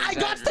 I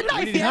got the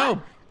knife, yeah?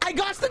 I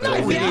got the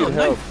knife, We yeah? need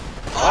help.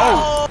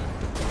 Oh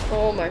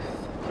my.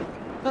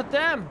 God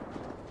damn.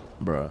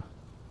 Bruh.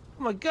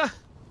 Oh my god.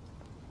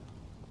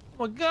 Oh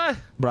my god.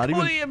 Bro, I didn't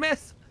Holy even...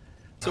 EMS.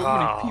 So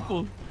many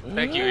people.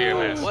 Thank you,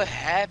 EMS. What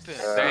happened?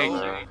 Thank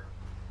you.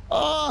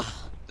 Oh.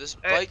 This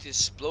bike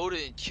exploded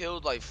and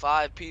killed like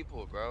 5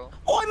 people, bro.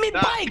 Oi, me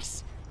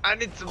bikes! I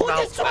need some Who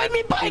help. destroyed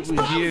me bikes, It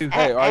was bruv? you.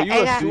 Hey, are you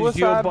a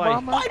suicide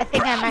bomber? I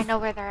think I might know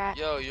where they're at.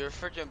 Yo, you're a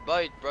freaking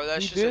bike, bro.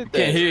 That's just did a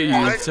Can't hear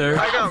you, sir.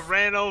 I got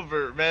ran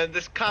over, man.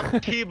 This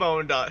cop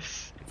T-boned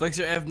us. Flex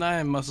your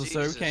F9 muscle,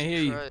 sir. We can't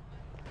hear you.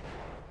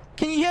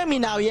 Can you hear me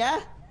now, yeah?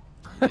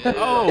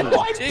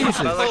 Oh, Jesus.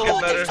 Who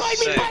destroyed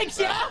me bikes,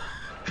 yeah?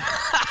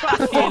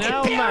 Fucking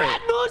hell, mate.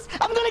 Admirals,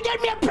 I'm gonna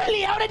get me a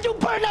pretty out and do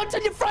burnouts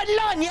on your front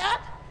lawn, yeah?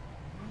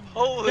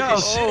 Holy Yo,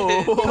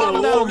 shit.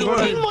 calm down, bro.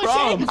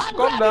 Calm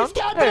down.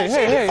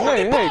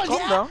 Hey,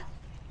 calm down.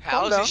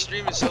 How is he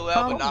streaming so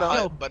loud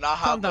but not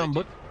how Calm down,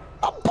 bud.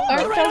 Our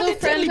fellow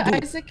friend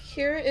Isaac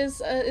here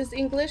is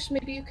English.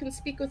 Maybe you can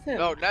speak with him.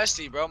 No,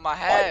 nasty, bro. My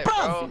hat,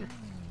 bro.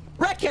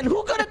 Reckon,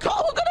 who gonna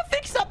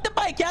fix up the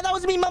bike, yeah? That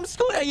was me mom's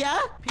scooter,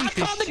 yeah? I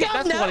called the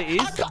governor. That's what it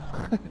is.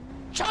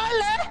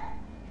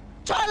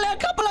 Charlie, a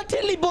couple of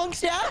tiddly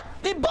bunks, yeah?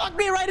 They bonked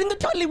me right in the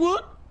toilet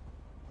wood.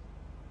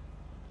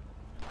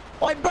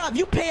 Oi, bruv,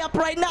 you pay up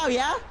right now,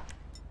 yeah?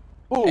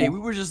 Hey, we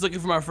were just looking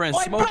for my friend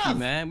Smokey,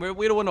 man.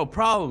 We don't want no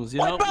problems, you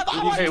know?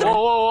 Hey,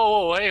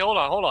 whoa, hey, hold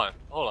on.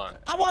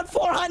 I want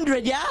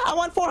 400, yeah? I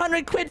want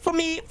 400 quid for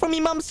me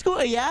mom's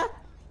scooter, yeah?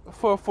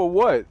 For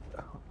what?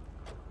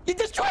 You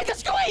destroyed the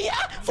scooter,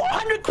 yeah?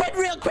 400 quid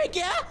real quick,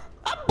 yeah?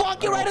 I'll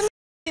bonk you right in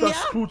the yeah?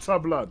 Scooter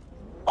blood.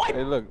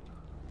 Hey, look.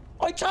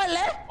 Oi, Charlie.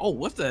 Oh,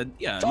 what's that?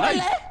 Yeah, Charlie.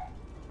 nice.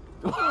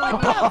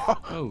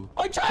 Oh.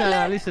 Oi,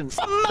 Charlie. Listen.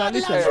 Some mad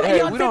lads Hey,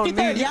 ready on we don't 53rd,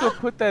 need you yeah? to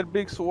put that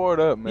big sword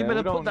up, man. You better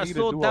we don't put that need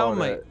sword to do down, all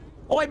mate.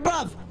 that. Oi,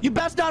 bruv, you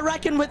best not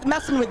reckon with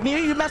messing with me.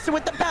 You messing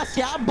with the best,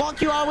 yeah? I'll bonk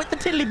you all with the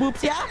tiddly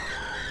boops, yeah?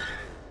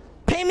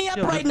 Pay me up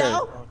right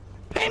now.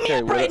 Pay me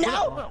up right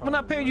now. We're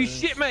not paying you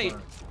shit, mate.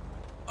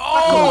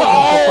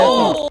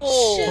 Oh,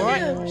 shit.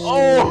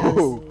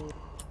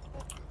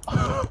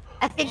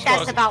 I think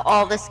that's about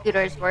all the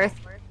scooter's worth.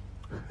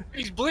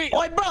 He's bleeding.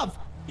 Oi, bruv,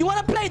 you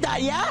wanna play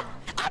that, yeah?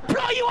 I'll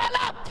blow you all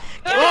up.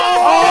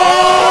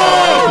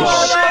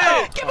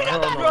 Give me the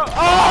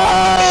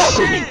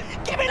money.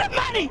 Give me the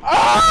money.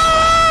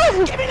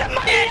 Give me the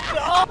money.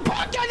 I'll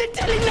bonk you on the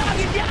tiddly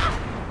noggin, yeah?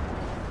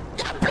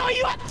 I'll blow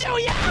you up too,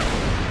 yeah?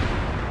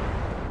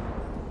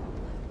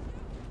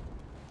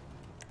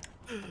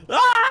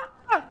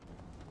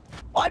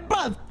 Oi,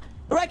 bruv,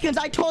 reckons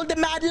I told the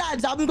mad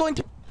lads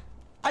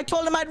I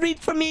told them I'd read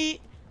for me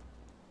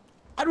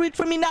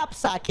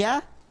knapsack,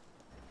 yeah?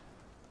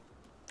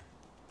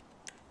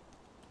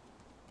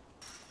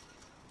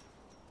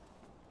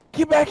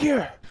 Get back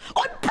here!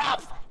 Oi,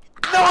 bruv!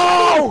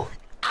 No!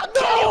 I'll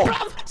kill you,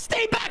 bruv!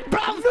 Stay back,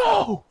 bruv!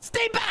 No!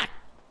 Stay back!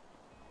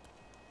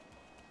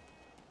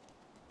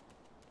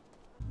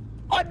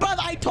 Oi, bruv,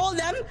 I told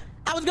them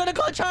I was gonna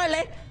call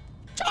Charlie.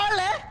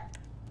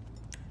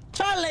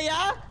 Charlie,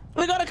 yeah?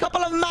 We got a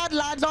couple of mad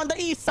lads on the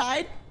east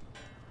side.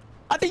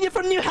 I think you're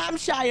from New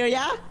Hampshire,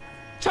 yeah?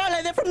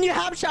 Charlie, they're from New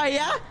Hampshire,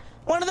 yeah?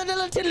 One of the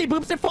little tiddly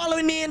boops are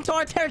following me into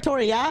our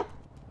territory, yeah?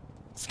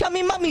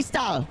 Scummy mummy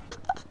style.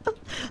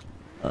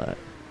 Alright.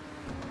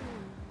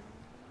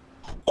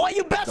 Oi,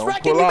 you best Don't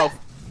reckon pull you off.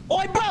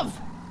 Oi, bruv!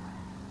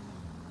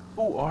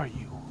 Who are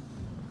you?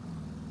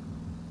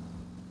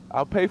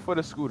 I'll pay for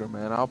the scooter,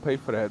 man. I'll pay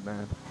for that,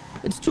 man.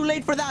 It's too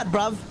late for that,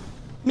 bruv.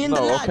 Me and the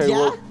No, lads, okay,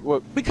 yeah?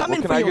 we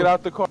coming for you. Can I get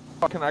out the car?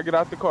 Can I get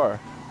out the car?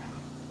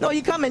 No,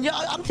 you coming.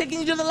 I'm taking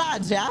you to the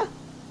lads, yeah?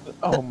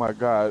 Oh my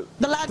God.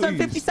 The lads on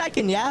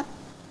 52nd, yeah?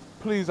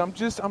 Please, I'm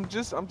just a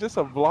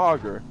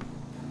vlogger.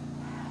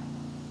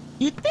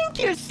 You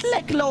think you're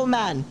slick, low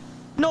man?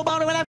 No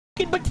about it when I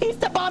fucking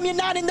Batista bomb you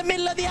not in the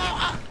middle of the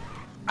hour.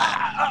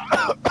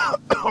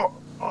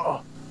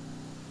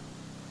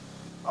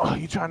 Oh,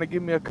 you trying to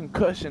give me a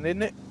concussion,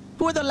 isn't it?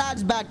 Who are the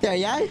lads back there,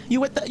 yeah? You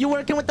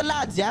working with the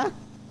lads, yeah?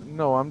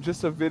 No, I'm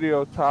just a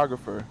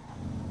videographer.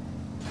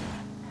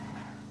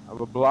 I'm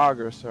a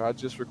blogger, sir. I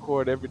just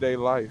record everyday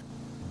life.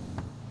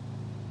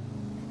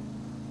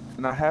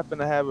 And I happen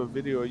to have a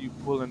video of you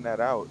pulling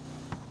that out.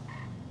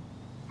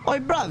 Oi,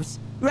 bruvs,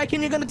 you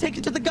reckon you're gonna take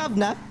it to the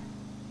governor?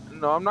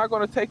 No, I'm not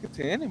gonna take it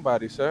to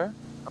anybody, sir.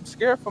 I'm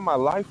scared for my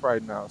life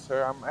right now,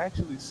 sir. I'm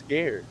actually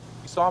scared.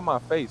 You saw my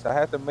face. I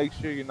had to make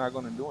sure you're not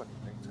gonna do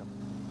anything to me.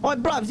 Oi,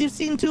 bruvs, you've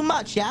seen too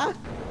much, yeah?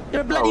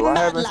 You're a bloody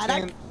mad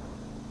lad.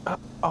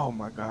 Oh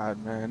my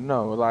God, man.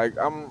 No,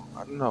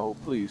 no,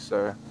 please,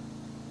 sir.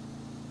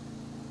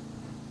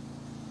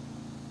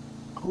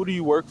 Who do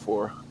you work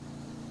for?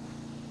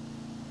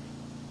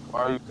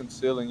 Why are you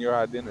concealing your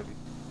identity?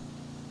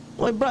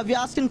 Oi, bruv, you're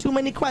asking too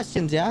many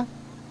questions, yeah?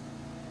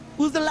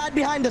 Who's the lad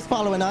behind us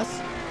following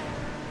us?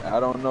 I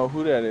don't know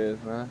who that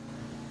is, man.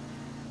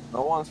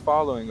 No one's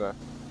following us.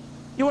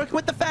 You working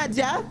with the feds,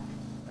 yeah?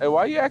 Hey,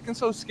 why you acting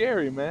so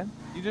scary, man?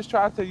 You just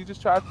tried to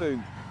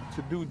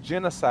do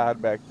genocide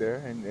back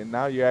there, and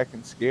now you're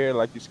acting scared,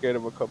 like you're scared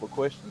of a couple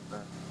questions,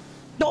 man.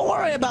 Don't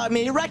worry about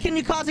me. You reckon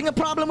you're causing a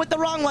problem with the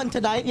wrong one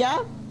tonight,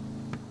 yeah?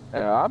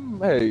 Yeah,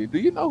 hey, do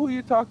you know who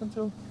you're talking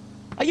to?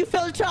 Are you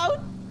Phil Trout?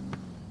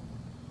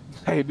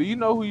 Hey, do you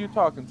know who you're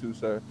talking to,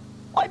 sir?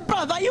 Oi,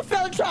 bruv, are you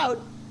Phil Trout?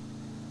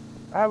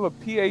 I have a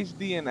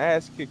PhD in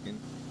ass kicking.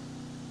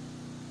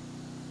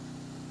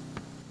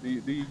 Do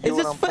you get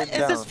what I'm putting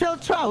down? Is this Phil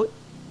Trout?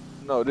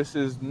 No, this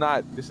is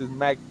not. This is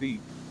Mac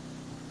D.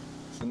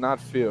 This is not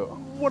Phil.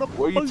 Where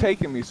are you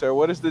taking me, sir?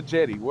 What is the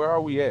jetty? Where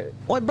are we at?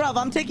 Oi, bruv,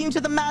 I'm taking you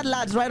to the Mad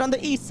Lads right on the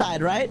east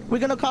side, right? We're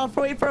gonna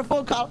wait for a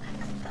phone call.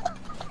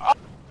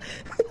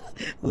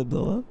 Will it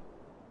blow up?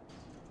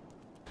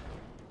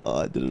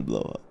 Oh, it didn't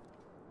blow up.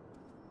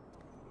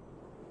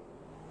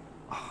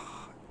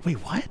 Wait,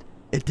 what?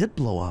 It did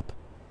blow up.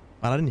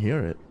 I didn't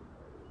hear it.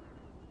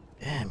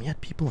 Damn, you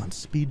had people on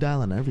speed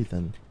dial and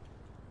everything.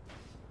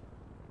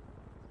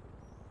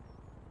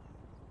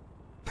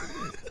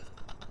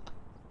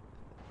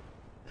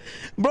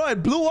 Bro,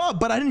 it blew up,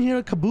 but I didn't hear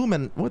a kaboom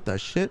and what the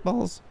shit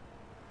balls?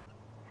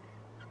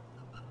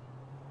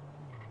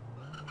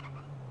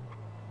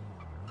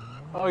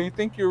 Oh, you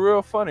think you're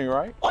real funny,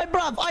 right? Oi,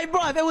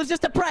 bruv, it was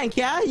just a prank,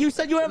 yeah? You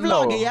said you were a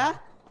vlogger, yeah?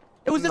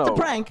 It was just a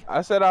prank.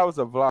 I said I was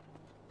a vlogger.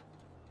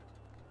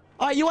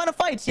 Alright, you wanna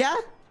fight, yeah?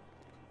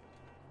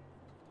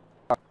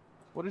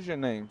 What is your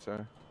name,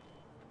 sir?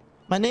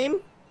 My name?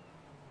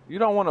 You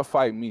don't want to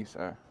fight me,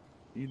 sir.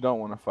 You don't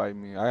want to fight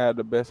me. I had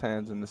the best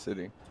hands in the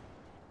city.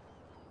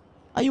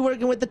 Are you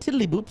working with the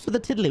tiddly boops or the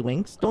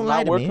tiddlywinks? Don't I'm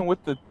lie not to me. working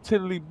with the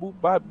tiddly boop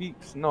bop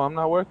beeps. No, I'm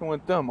not working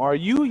with them. Are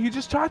you? You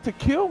just tried to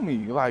kill me.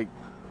 Like,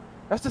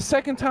 that's the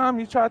second time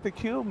you tried to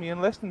kill me in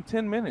less than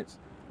 10 minutes.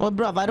 Well,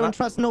 bruv, I don't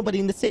trust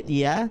nobody in the city,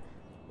 yeah?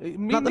 Me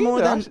Not the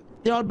more than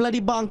they're all bloody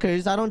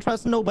bonkers. I don't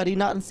trust nobody,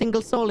 not a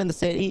single soul in the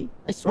city.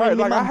 I swear Right, to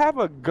me, like man. I have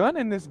a gun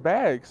in this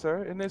bag,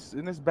 sir. In this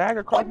bag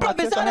across my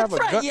chest, I that have a a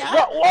threat, gun. yeah?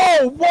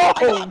 Whoa, whoa,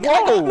 I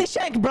got me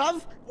shanked,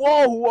 bruv.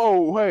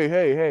 Whoa.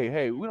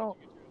 Hey. We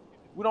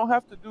don't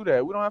have to do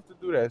that. We don't have to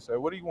do that, sir.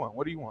 What do you want?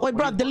 What do you want? Wait,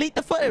 bruv, delete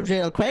the footage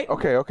real quick.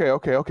 Okay.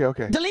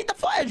 Delete the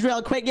footage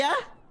real quick, yeah?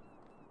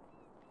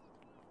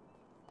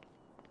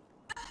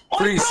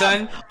 Freeze,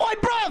 son. Oi,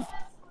 bruv!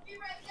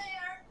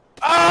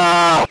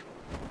 Ah!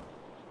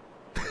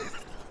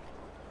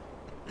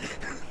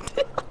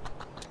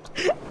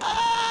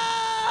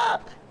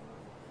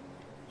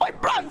 Oi,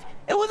 bruv!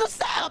 It was a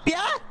setup,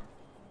 yeah?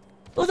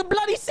 It was a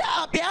bloody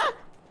setup, yeah?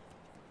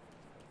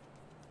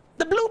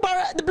 The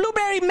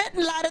blueberry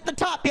mitten lad at the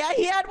top, yeah?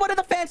 He had one of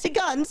the fancy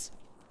guns.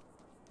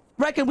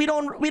 Reckon we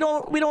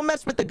don't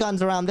mess with the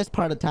guns around this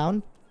part of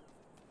town.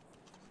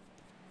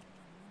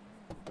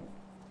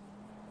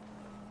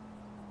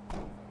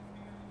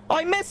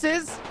 Oi,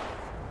 missus!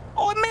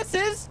 Oi,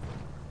 missus!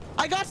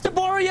 I got to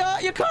borrow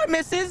your car,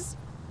 missus!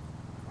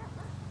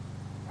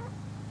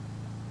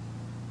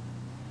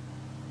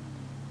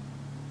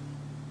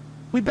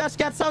 We best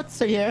get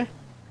out of here.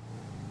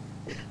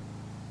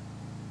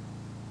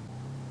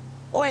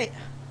 Oi,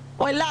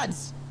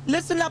 lads,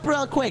 listen up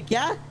real quick,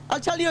 yeah? I'll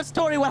tell you a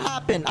story what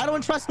happened. I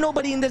don't trust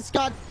nobody in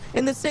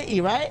the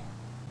city, right?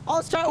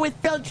 I'll start with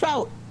Phil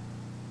Trout.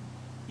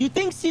 You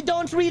think she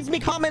don't reads me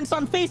comments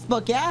on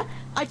Facebook, yeah?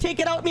 I take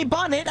it out me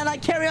bonnet and I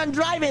carry on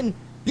driving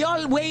the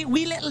all way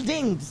wee little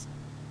dings.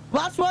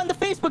 Whilst we're on the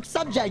Facebook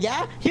subject,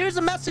 yeah? Here's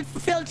a message for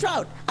Phil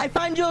Trout. I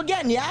find you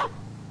again, yeah?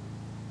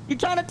 You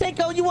want to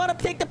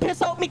take the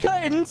piss out me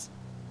curtains?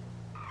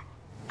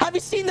 Have you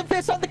seen the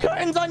piss on the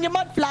curtains on your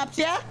mud flaps,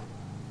 yeah?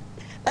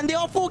 And the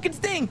all fucking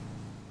sting.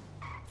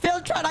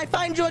 Phil Trout, I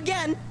find you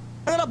again.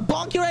 I'm gonna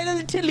bonk you right in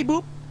the tiddly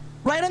boop.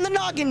 Right on the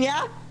noggin,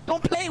 yeah?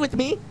 Don't play with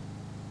me.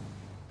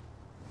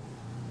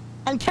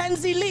 And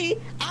Kenzie Lee,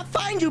 I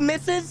find you,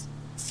 missus.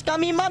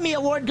 Scummy Mummy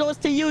Award goes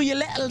to you, you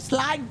little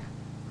slag.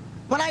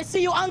 When I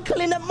see you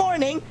uncle in the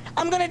morning,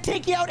 I'm gonna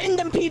take you out in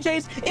them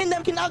PJs, in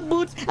them Ugg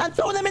boots, and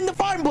throw them in the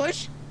farm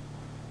bush.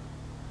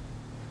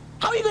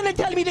 How are you gonna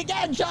tell me to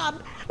get a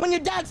job when your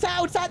dad's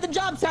outside the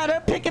job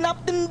center picking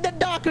up the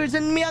dockers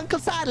in me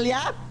uncle's saddle,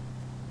 yeah?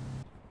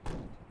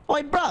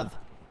 Oi, bruv.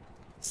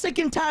 Sick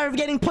and tired of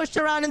getting pushed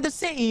around in the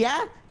city,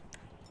 yeah?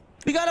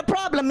 We got a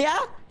problem,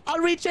 yeah? I'll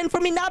reach in for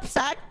me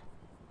knapsack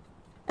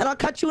and I'll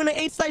cut you in an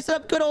 8 slice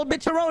up good old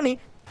bitcheroni.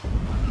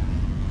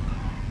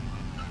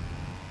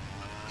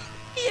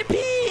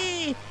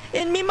 Yippee!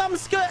 In me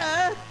mum's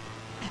scooter.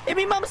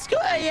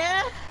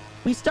 Yeah?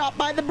 We stopped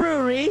by the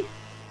brewery.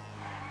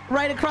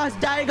 Right across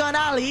Diagon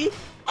Alley.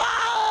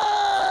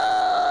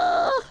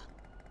 Oh!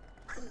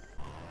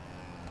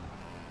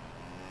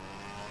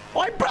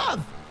 Oi, bruv!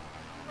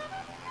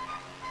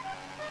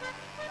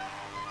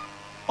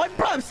 Oi,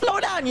 bruv, slow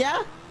down,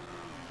 yeah?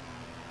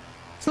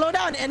 Slow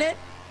down, innit?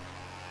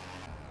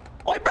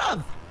 Oi,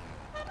 bruv!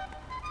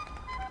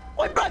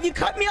 Oi, bruv, you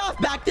cut me off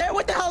back there.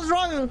 What the hell's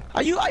wrong?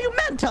 Are you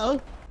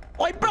mental?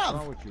 Oi, bruv! What's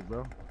wrong with you,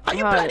 bro? Are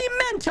you bloody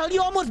mental?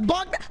 You almost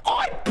bonked me.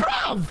 Oi,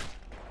 bruv!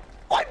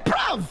 Oi,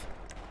 bruv!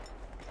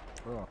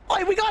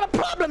 Oi, we got a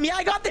problem, yeah?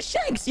 I got the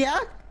shanks, yeah?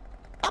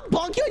 I'll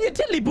bonk you on your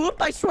tiddly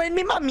boop. I swear to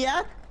me mum,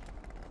 yeah?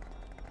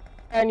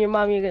 And your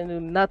mom, you're gonna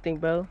do nothing,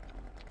 bro.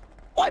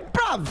 Oi,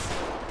 bruv!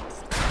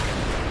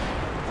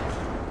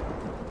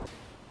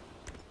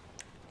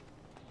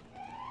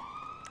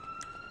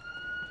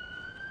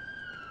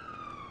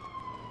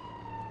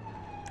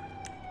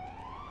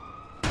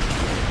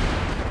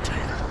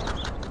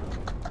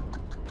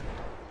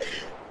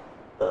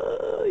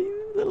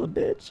 You little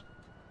bitch.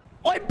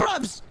 Oi,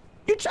 bruvs!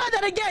 You try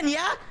that again,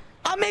 yeah?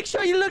 I'll make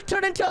sure you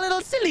turn into a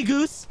little silly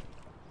goose.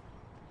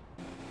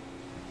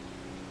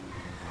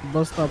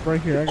 Bus stop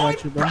right here. I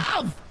got you, bro.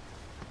 Bruv!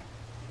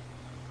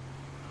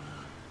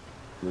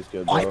 What's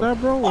good, bro? What's that,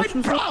 bro? What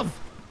you bruv!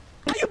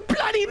 Are you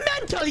bloody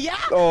mental, yeah?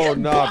 Oh,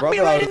 nah, bro.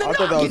 I thought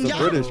that was the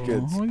British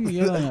kids. Who you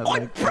yelling at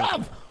like that?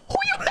 Bruv! Who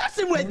you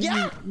messing with,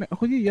 yeah?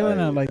 Who you yelling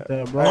at like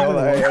that,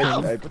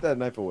 bro? Hey, put that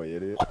knife away,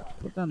 idiot.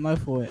 Put that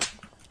knife away.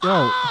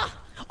 Yo.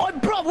 Oh,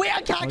 bro, wait,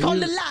 I can't call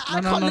the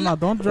lads. No,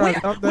 don't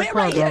drive out that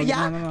car, right bro. here,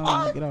 yeah?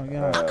 No, get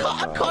out.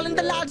 I'm calling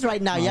the lads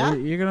right now, yeah?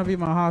 You're gonna be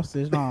my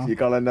hostage, nah. You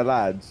calling the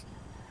lads?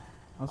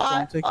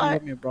 I'm taking you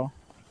with me, bro.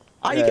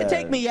 Oh, you can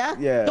take me, yeah?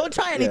 Yeah. Don't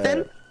try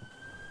anything.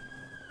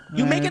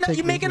 You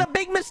making a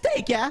big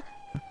mistake, yeah?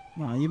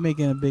 No, you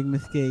making a big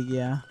mistake,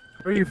 yeah.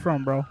 Where you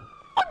from, bro?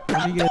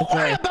 Don't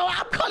worry about it.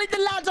 I'm calling the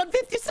lads on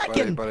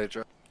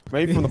 52nd.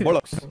 Man, you from the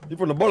Bullocks. You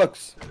from the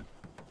Bullocks.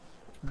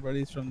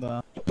 Everybody's from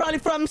the... Probably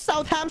from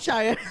South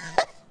Hampshire.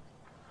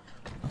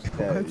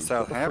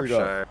 South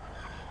Hampshire?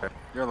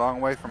 You're a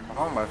long way from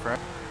home, my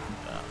friend.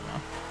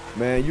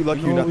 Man, you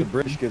lucky you're not the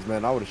British kids,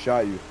 man. I would have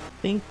shot you.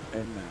 Think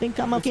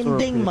I'm a fucking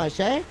ding mush,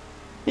 eh?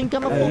 Think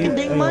I'm a fucking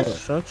ding mush?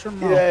 Shut your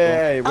mouth.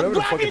 Yeah, whatever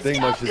the fucking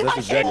ding mush is, that's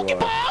exactly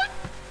what.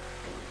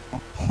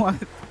 What?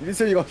 You didn't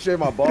say you're gonna shave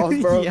my balls,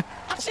 bro? Yeah.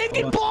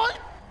 Shaking ball!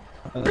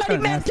 Bloody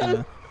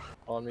mental!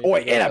 Oh,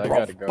 wait,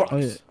 bro. Oh,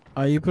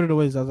 yeah. You put it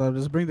away, Zaza.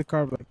 Just bring the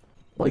car back.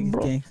 Wait, These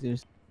bro.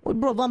 gangsters. Wait,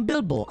 bro, I'm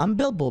Bilbo. I'm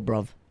Bilbo,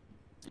 bro.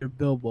 You're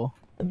Bilbo.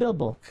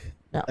 Bilbo.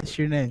 Now, That's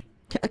your name.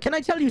 can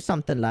I tell you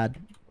something, lad?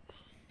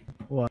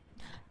 What?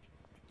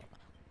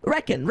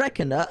 Reckon.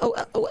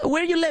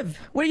 Where you live?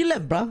 Where you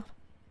live, bro?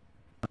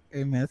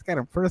 Hey, man, it's kind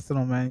of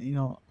personal, man. You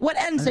know. What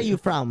ends are you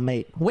from,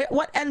 mate?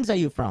 What ends are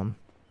you from?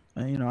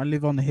 You know, I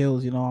live on the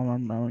hills. You know,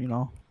 I'm you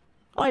know.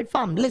 All right,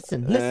 fam.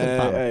 Listen,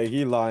 fam. Hey,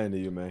 he lying to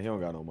you, man. He don't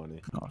got no money.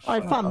 All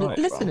right, fam.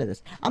 Listen to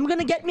this. I'm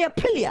gonna get me a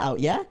pilly out,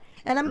 yeah?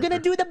 And I'm gonna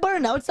do the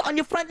burnouts on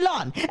your front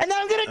lawn. And then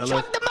I'm gonna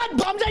chuck the mud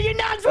bombs at your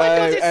nuts for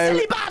you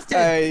silly bastard!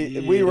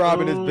 Hey, we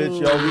robbing this bitch,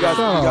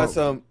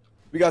 yo.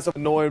 We got some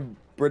annoying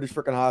British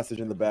freaking hostage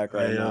in the back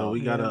right now.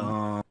 We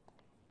gotta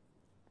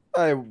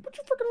Hey, what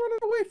you freaking running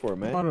away for,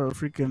 man? I'm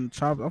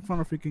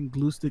gonna freaking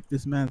glue stick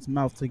this man's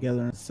mouth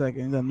together in a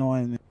second. It's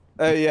annoying.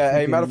 Hey, yeah.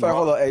 Hey, matter of fact,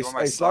 hold on. Hey,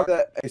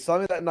 slide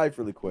me that knife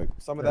really quick.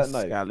 Slide me that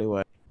knife.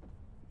 Scallywag.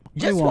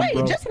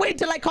 Just wait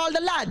till I call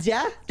the lads,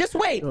 yeah? Just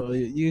wait. Bro,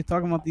 you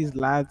talking about these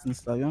lads and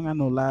stuff. You don't got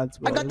no lads,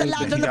 bro. I got the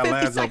lads on the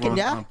 52nd,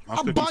 yeah?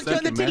 I'll bonk you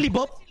on the tiddly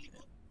boop.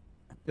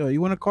 Yo,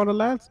 you wanna call the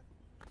lads?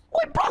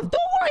 Wait, bro, don't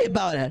worry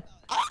about it.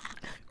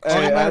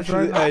 Hey,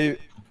 actually,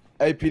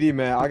 hey, PD,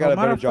 man, I got a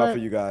better job for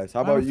you guys.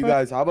 How about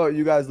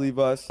you guys leave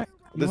us?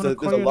 There's a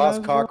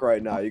lost cock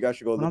right now. You guys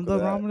should go look for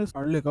that.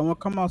 All right, look, I'm gonna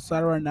come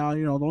outside right now.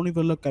 You know, don't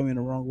even look at me in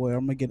the wrong way.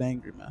 I'm gonna get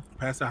angry, man.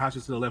 pass that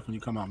hostage to the left when you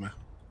come out, man.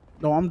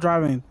 No, I'm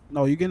driving.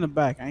 No, you get in the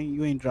back.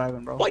 You ain't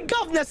driving, bro. Wait,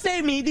 governor,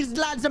 save me. These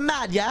lads are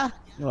mad, yeah?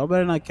 Yo, I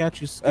better not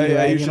catch you.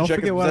 Hey, you should don't check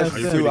forget his what I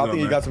possessions said. too. I think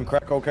he got some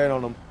crack cocaine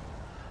on him.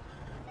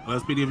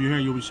 SPD, if you're here,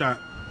 you'll be shot.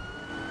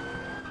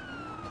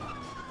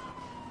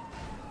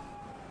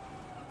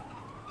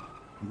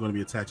 I'm going to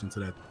be attaching to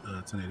that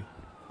 1080.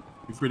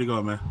 You're free to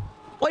go, man.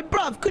 Wait,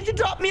 bruv, could you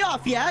drop me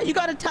off, yeah? You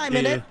got a time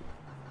in it?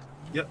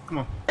 Yep, come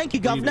on. Thank you,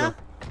 governor.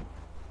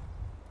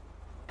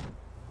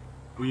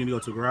 We need to go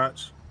to a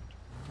garage.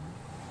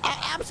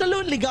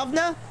 Absolutely,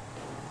 governor.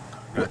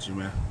 Got you,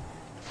 man.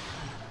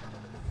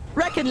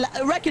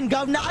 Reckon,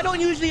 governor. I don't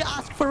usually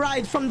ask for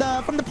rides from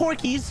the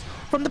porkies,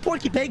 from the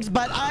porky pigs,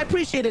 but I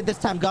appreciate it this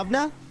time,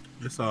 governor.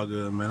 It's all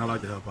good, man. I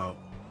like to help out.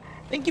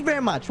 Thank you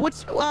very much.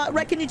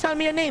 Reckon you tell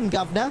me your name,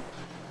 governor?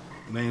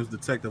 Name's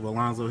Detective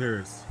Alonzo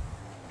Harris.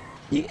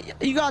 You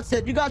got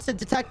it. You got it,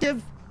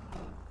 detective.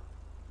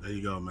 There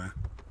you go, man.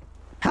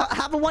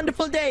 Have a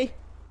wonderful day.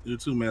 You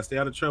too, man. Stay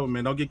out of trouble,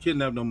 man. Don't get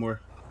kidnapped no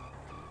more.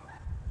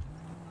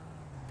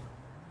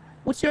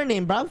 What's your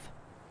name, bruv?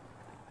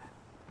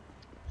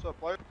 What's up,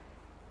 player?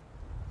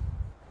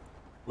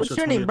 What's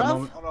your name,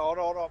 bruv? Hold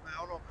on, man.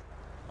 Hold on.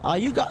 Oh,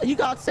 you got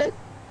it.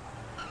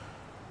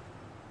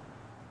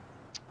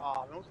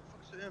 Oh, man, what the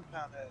fuck's the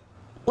impound at?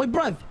 Wait,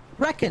 bruv.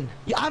 Reckon.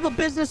 I have a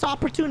business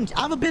opportunity.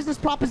 I have a business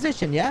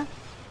proposition, yeah?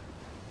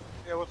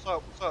 Yeah, what's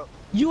up? What's up?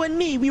 You and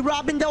me, we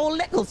robbing the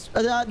old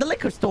the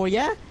liquor store,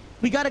 yeah?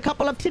 We got a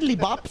couple of tiddly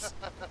bops.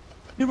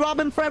 We rob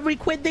them for every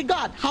quid they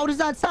got. How does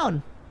that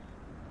sound?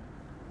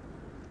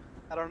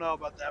 I don't know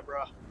about that,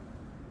 bro.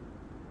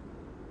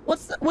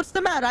 What's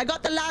the matter? I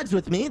got the lads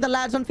with me. The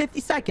lads on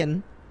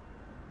 52nd.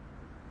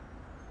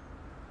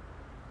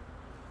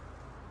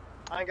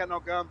 I ain't got no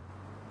gun.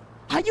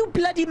 Are you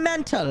bloody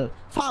mental?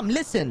 Fam,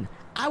 listen.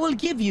 I will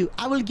give you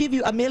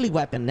a melee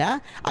weapon, yeah?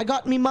 I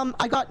got me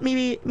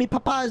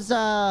papa's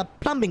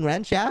plumbing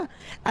wrench, yeah?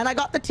 And I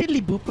got the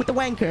tiddly boop with the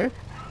wanker.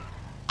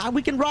 And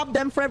we can rob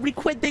them for every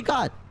quid they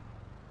got.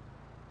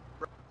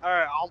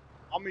 Alright,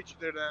 I'll meet you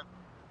there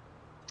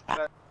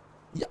then.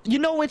 You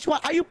know which one?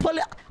 Are you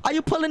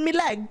pulling me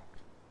leg?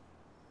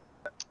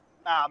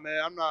 Nah,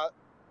 man, I'm not.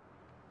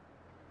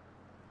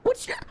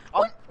 What's your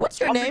I'll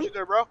name? meet you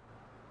there, bro.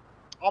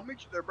 I'll meet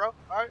you there, bro.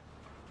 Alright?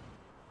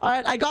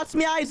 Alright, I got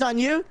some eyes on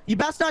you. You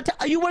best not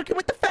are you working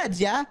with the feds,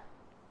 yeah?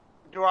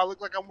 Do I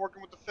look like I'm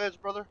working with the feds,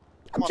 brother?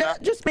 I'm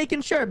just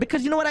making sure,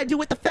 because you know what I do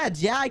with the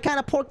feds, yeah? I kind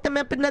of pork them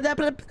up in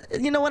the,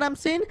 you know what I'm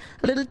saying?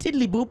 A little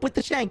tiddly boop with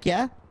the shank,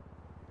 yeah?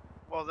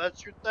 Well,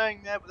 that's your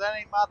thing, man, but that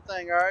ain't my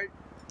thing, alright?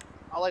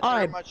 I like to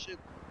have my shit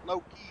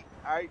low-key,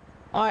 alright?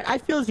 Alright, I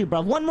feels you,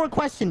 bro. One more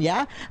question,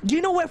 yeah? Do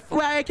you know where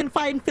I can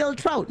find Phil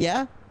Trout,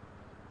 yeah?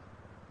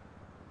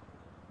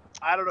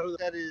 I don't know who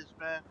that is,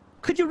 man.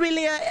 Could you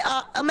relay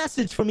a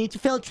message for me to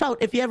Phil Trout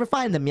if you ever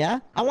find them,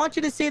 yeah? I want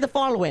you to say the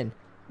following.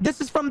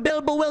 This is from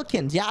Bilbo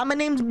Wilkins, yeah? My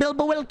name's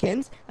Bilbo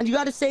Wilkins, and you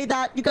gotta say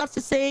that, you got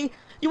to say,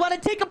 you wanna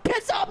take a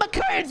piss off my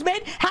curtains,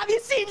 mate? Have you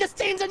seen the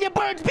stains on your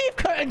bird's beef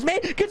curtains,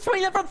 mate? Can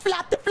swing them from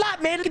flap to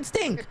flap, mate. It can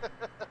stink.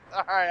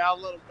 Alright, I'll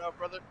let him know,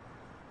 brother.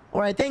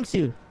 Alright, thanks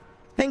you.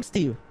 Thanks to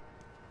you.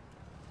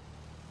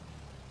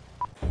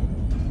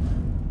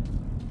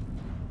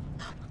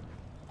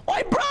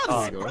 Oi,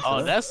 bruvs!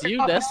 Oh, that's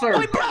you. That's Oi,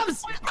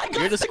 bruvs! I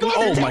got You're the to go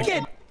oh to my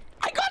ticket!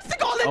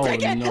 golden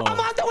ticket. no. I'm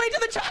on the way to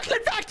the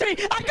chocolate factory.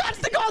 I got